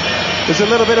 There's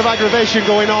a little bit of aggravation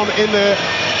going on in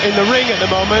the ring at the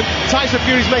moment. Tyson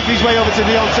Fury's making his way over to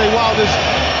Deontay Wilder's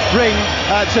ring,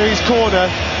 to his corner,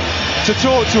 to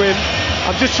talk to him.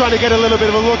 I'm just trying to get a little bit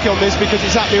of a look on this because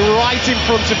it's happening right in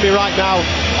front of me right now.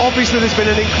 Obviously there's been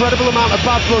an incredible amount of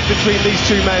bad blood between these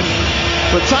two men,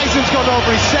 but Tyson's gone over,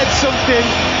 he said something.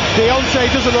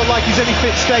 Deontay doesn't look like he's in any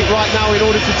fit state right now in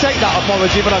order to take that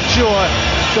apology, but I'm sure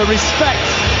the respect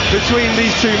between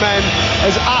these two men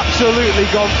has absolutely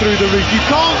gone through the roof. You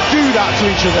can't do that to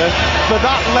each other for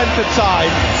that length of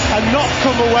time and not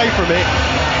come away from it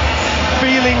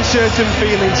feeling certain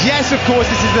feelings. Yes, of course,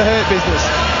 this is the hurt business.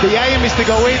 The aim is to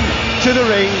go in to the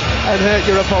ring and hurt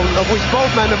your opponent, of which both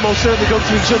men have most certainly done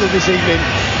to each other this evening.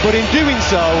 But in doing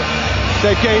so,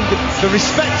 they've gained the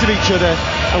respect of each other,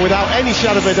 and without any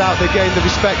shadow of a doubt, they've gained the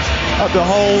respect of the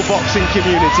whole boxing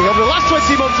community. Over the last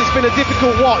 20 months, it's been a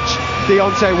difficult watch,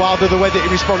 Deontay Wilder, the way that he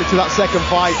responded to that second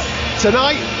fight.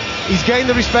 Tonight, he's gained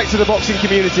the respect of the boxing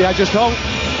community. I just hope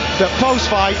that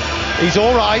post-fight, he's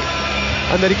all right,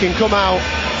 and that he can come out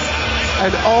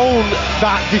and own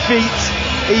that defeat,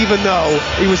 even though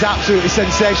he was absolutely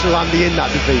sensational, Andy, in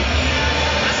that defeat.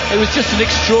 It was just an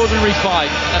extraordinary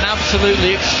fight, an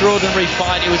absolutely extraordinary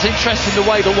fight. It was interesting the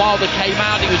way that Wilder came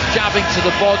out. He was jabbing to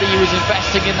the body, he was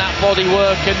investing in that body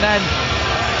work, and then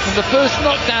from the first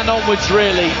knockdown onwards,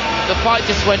 really, the fight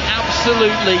just went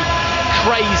absolutely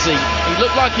crazy. He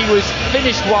looked like he was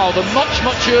finished Wilder much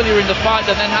earlier in the fight,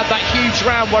 and then had that huge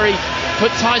round where he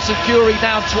put Tyson Fury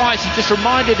down twice. He just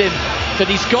reminded him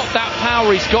that he's got that power,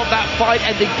 he's got that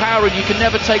fight-ending power, and you can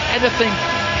never take anything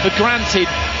for granted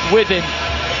with him.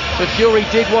 But Fury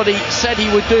did what he said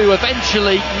he would do,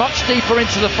 eventually much deeper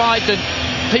into the fight than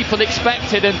people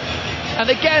expected. And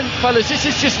again, fellas, this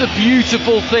is just the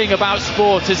beautiful thing about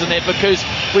sport, isn't it? Because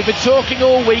we've been talking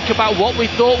all week about what we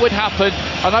thought would happen,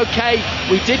 and okay,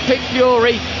 we did pick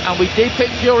Fury, and we did pick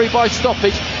Fury by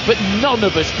stoppage, but none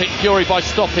of us picked Fury by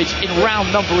stoppage in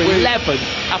round number 11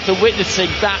 after witnessing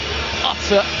that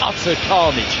utter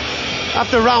carnage.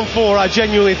 After round 4, I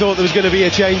genuinely thought there was going to be a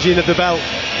changing of the belt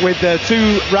with the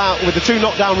two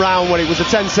knockdown round when it was a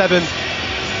 10-7.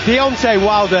 Deontay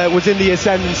Wilder was in the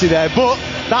ascendancy there, but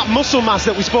that muscle mass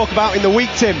that we spoke about in the week,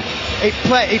 Tim, it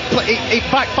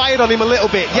backfired on him a little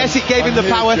bit. Yes, it gave him the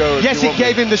power. Yes, it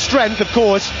gave him the strength, of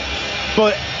course,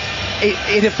 but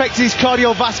it affected his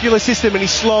cardiovascular system, and he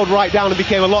slowed right down and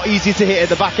became a lot easier to hit at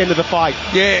the back end of the fight.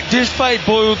 Yeah, this fight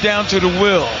boiled down to the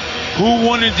will. Who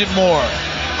wanted it more?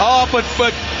 Oh,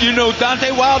 but you know,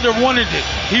 Deontay Wilder wanted it.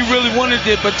 He really wanted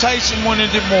it, but Tyson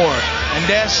wanted it more, and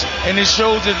it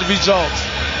shows in the results.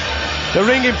 The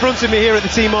ring in front of me here at the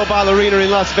T-Mobile Arena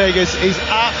in Las Vegas is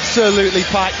absolutely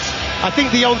packed. I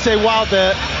think Deontay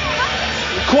Wilder,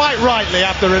 quite rightly,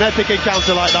 after an epic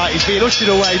encounter like that, is being ushered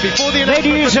away before the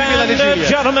announcement. Ladies and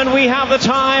gentlemen, we have the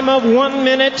time of 1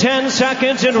 minute 10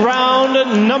 seconds in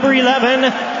round number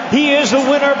 11. He is the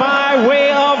winner by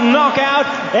way of knockout,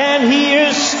 and he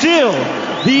is still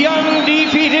the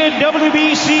undefeated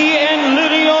WBC and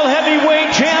lineal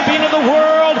heavyweight champion of the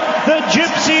world, the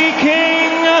Gypsy King,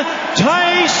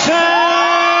 Tyson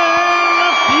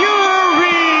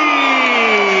Fury.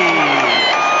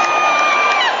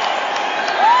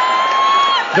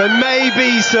 There may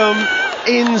be some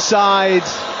inside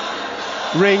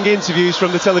ring interviews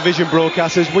from the television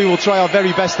broadcasters. We will try our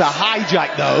very best to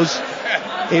hijack those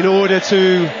in order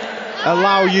to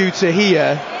allow you to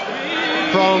hear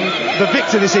from the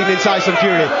victor this evening, Tyson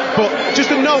Fury. But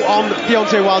just a note on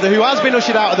Deontay Wilder, who has been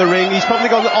ushered out of the ring. He's probably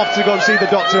gone off to go and see the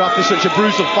doctor after such a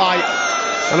brutal fight,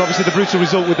 and obviously the brutal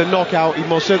result with the knockout. He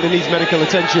most certainly needs medical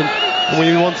attention, and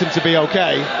we want him to be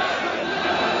okay.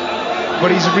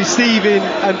 But he's receiving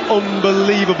an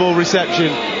unbelievable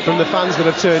reception from the fans that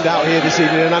have turned out here this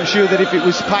evening, and I'm sure that if it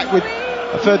was packed with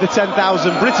a further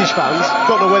 10,000 British fans,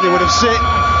 don't know where they would have sit,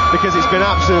 because it's been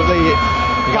absolutely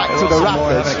packed to the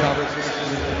rafters.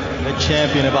 The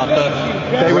champion about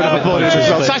that. They would have applauded as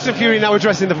well. Tyson Fury now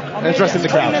addressing the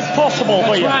crowd. It's possible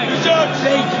for you.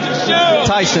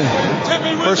 Tyson,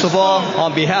 first of all,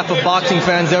 on behalf of boxing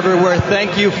fans everywhere,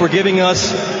 thank you for giving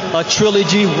us a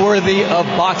trilogy worthy of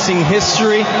boxing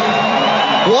history.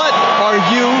 What are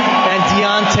you and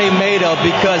Deontay made of?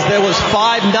 Because there was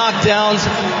 5 knockdowns,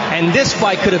 and this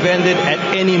fight could have ended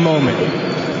at any moment.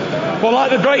 Well,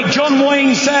 like the great John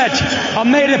Wayne said,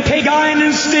 I'm made of pig iron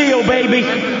and steel, baby.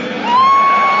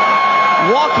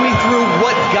 Walk me through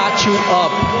what got you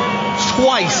up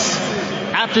twice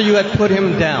after you had put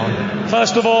him down.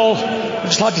 First of all, I'd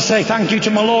just like to say thank you to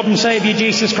my Lord and Saviour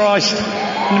Jesus Christ.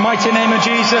 In the mighty name of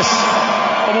Jesus,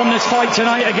 I won this fight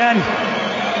tonight again.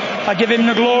 I give him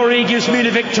the glory, he gives me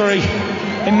the victory.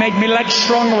 It made me legs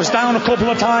strong. I was down a couple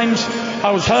of times. I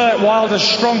was hurt. Wilder's a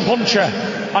strong puncher,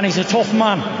 and he's a tough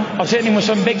man. I was hitting him with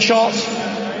some big shots,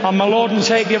 and my Lord and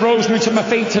Saviour rose me to my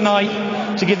feet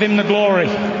tonight to give him the glory.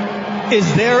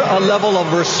 Is there a level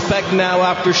of respect now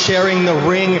after sharing the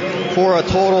ring for a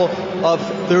total of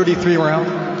 33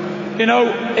 rounds? You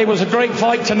know, it was a great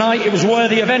fight tonight. It was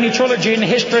worthy of any trilogy in the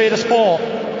history of the sport.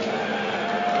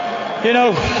 You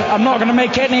know, I'm not going to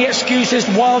make any excuses.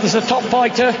 Wilder's a top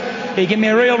fighter. He gave me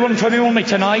a real run for my money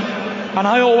tonight. And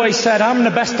I always said, I'm the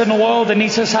best in the world and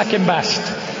he's the second best.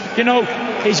 You know,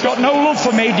 he's got no love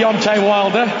for me, Deontay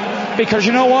Wilder, because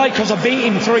you know why? Because I beat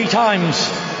him 3 times.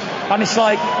 And it's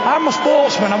like, I'm a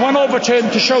sportsman. I went over to him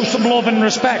to show some love and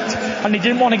respect, and he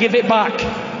didn't want to give it back.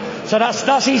 So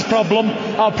that's his problem.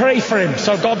 I'll pray for him,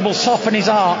 so God will soften his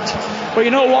heart. But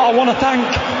you know what? I want to thank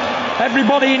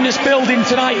everybody in this building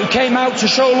tonight who came out to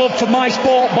show love for my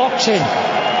sport, boxing.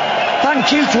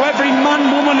 Thank you to every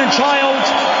man, woman and child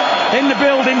in the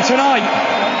building tonight.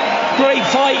 Great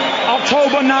fight.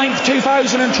 October 9th,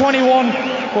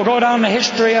 2021 will go down in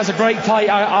history as a great fight,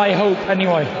 I hope,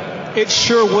 anyway. It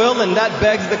sure will, and that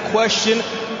begs the question,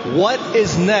 what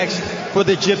is next for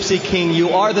the Gypsy King? You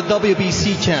are the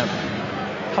WBC champ.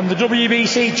 I'm the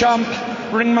WBC champ,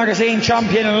 Ring Magazine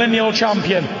champion and lineal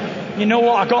champion. You know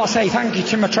what, I've got to say thank you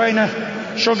to my trainer,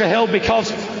 Sugar Hill,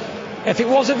 because if it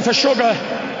wasn't for Sugar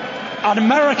and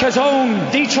America's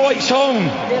own, Detroit's own,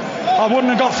 I wouldn't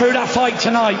have got through that fight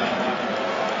tonight.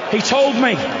 He told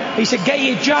me, he said, get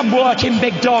your jab working,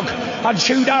 big dog, and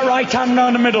shoot that right hand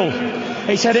down the middle.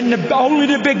 He said, only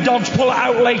the big dogs pull it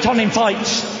out late on in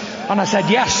fights. And I said,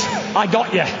 yes, I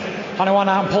got you. And I went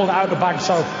out and pulled it out of the bag.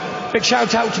 So big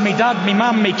shout out to me dad, me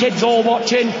mum, me kids all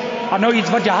watching. I know you've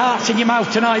got your hearts in your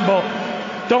mouth tonight,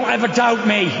 but don't ever doubt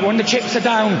me. When the chips are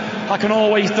down, I can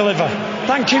always deliver.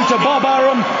 Thank you to Bob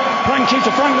Arum. Thank you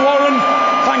to Frank Warren.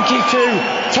 Thank you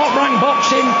to Top Rank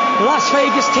Boxing, Las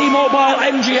Vegas, T-Mobile,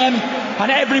 MGM,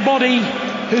 and everybody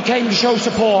who came to show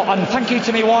support. And thank you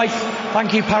to my wife.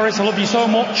 Thank you, Paris. I love you so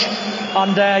much.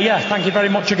 And thank you very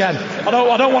much again. I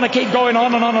don't want to keep going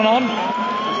on and on and on,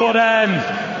 but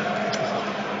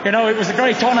it was a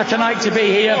great honour tonight to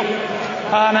be here.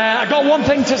 And I got one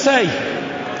thing to say.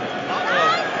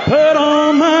 Put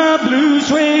on my blue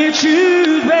suede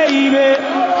shoes, baby,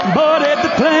 boarded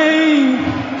the plane.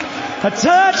 A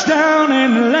touchdown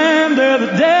in the land of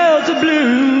the Delta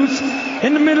Blues,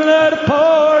 in the middle of the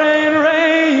pouring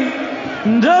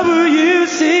rain.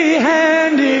 W.C.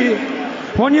 Handy,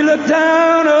 when you look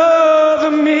down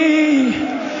over me.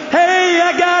 Hey,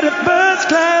 I got a first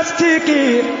class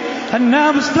ticket, and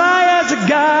I'm as fly as a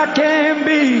guy can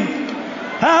be.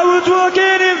 I was walking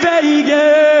in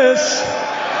Vegas,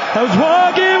 I was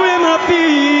walking with my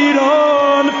feet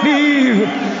on the field.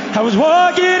 I was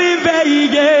walking in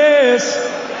Vegas,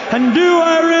 and do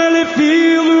I really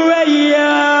feel the way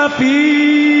I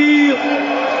feel?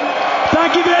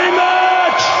 Thank you very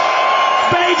much.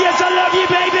 Vegas, I love you,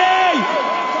 baby.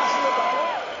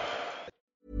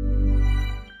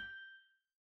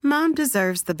 Mom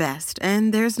deserves the best,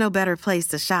 and there's no better place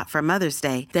to shop for Mother's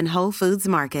Day than Whole Foods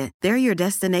Market. They're your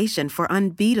destination for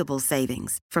unbeatable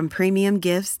savings, from premium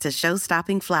gifts to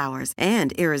show-stopping flowers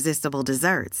and irresistible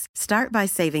desserts. Start by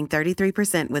saving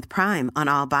 33% with Prime on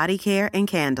all body care and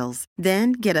candles.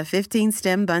 Then get a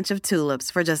 15-stem bunch of tulips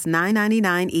for just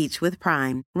 $9.99 each with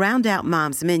Prime. Round out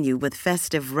Mom's menu with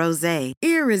festive rosé,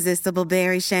 irresistible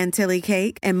berry chantilly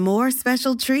cake, and more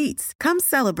special treats. Come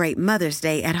celebrate Mother's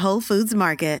Day at Whole Foods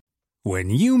Market.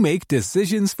 When you make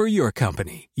decisions for your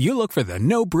company, you look for the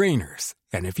no-brainers.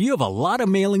 And if you have a lot of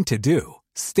mailing to do,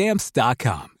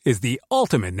 Stamps.com is the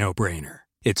ultimate no-brainer.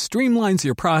 It streamlines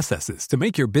your processes to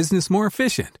make your business more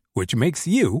efficient, which makes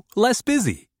you less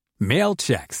busy. Mail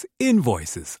checks,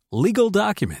 invoices, legal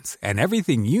documents, and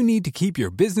everything you need to keep your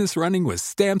business running with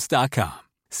Stamps.com.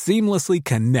 Seamlessly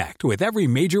connect with every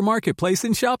major marketplace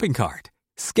and shopping cart.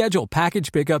 Schedule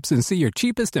package pickups and see your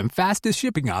cheapest and fastest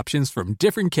shipping options from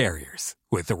different carriers,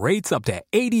 with rates up to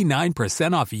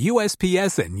 89% off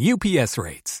USPS and UPS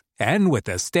rates. And with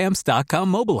the Stamps.com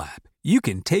mobile app, you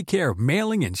can take care of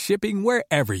mailing and shipping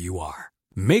wherever you are.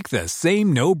 Make the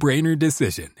same no-brainer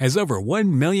decision as over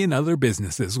 1 million other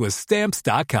businesses with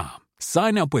Stamps.com.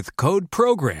 Sign up with code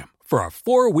PROGRAM for a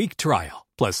 4-week trial,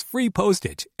 plus free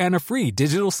postage and a free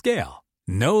digital scale.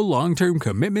 No long-term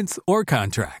commitments or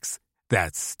contracts.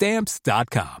 That's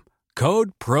Stamps.com.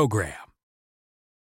 Code PROGRAM.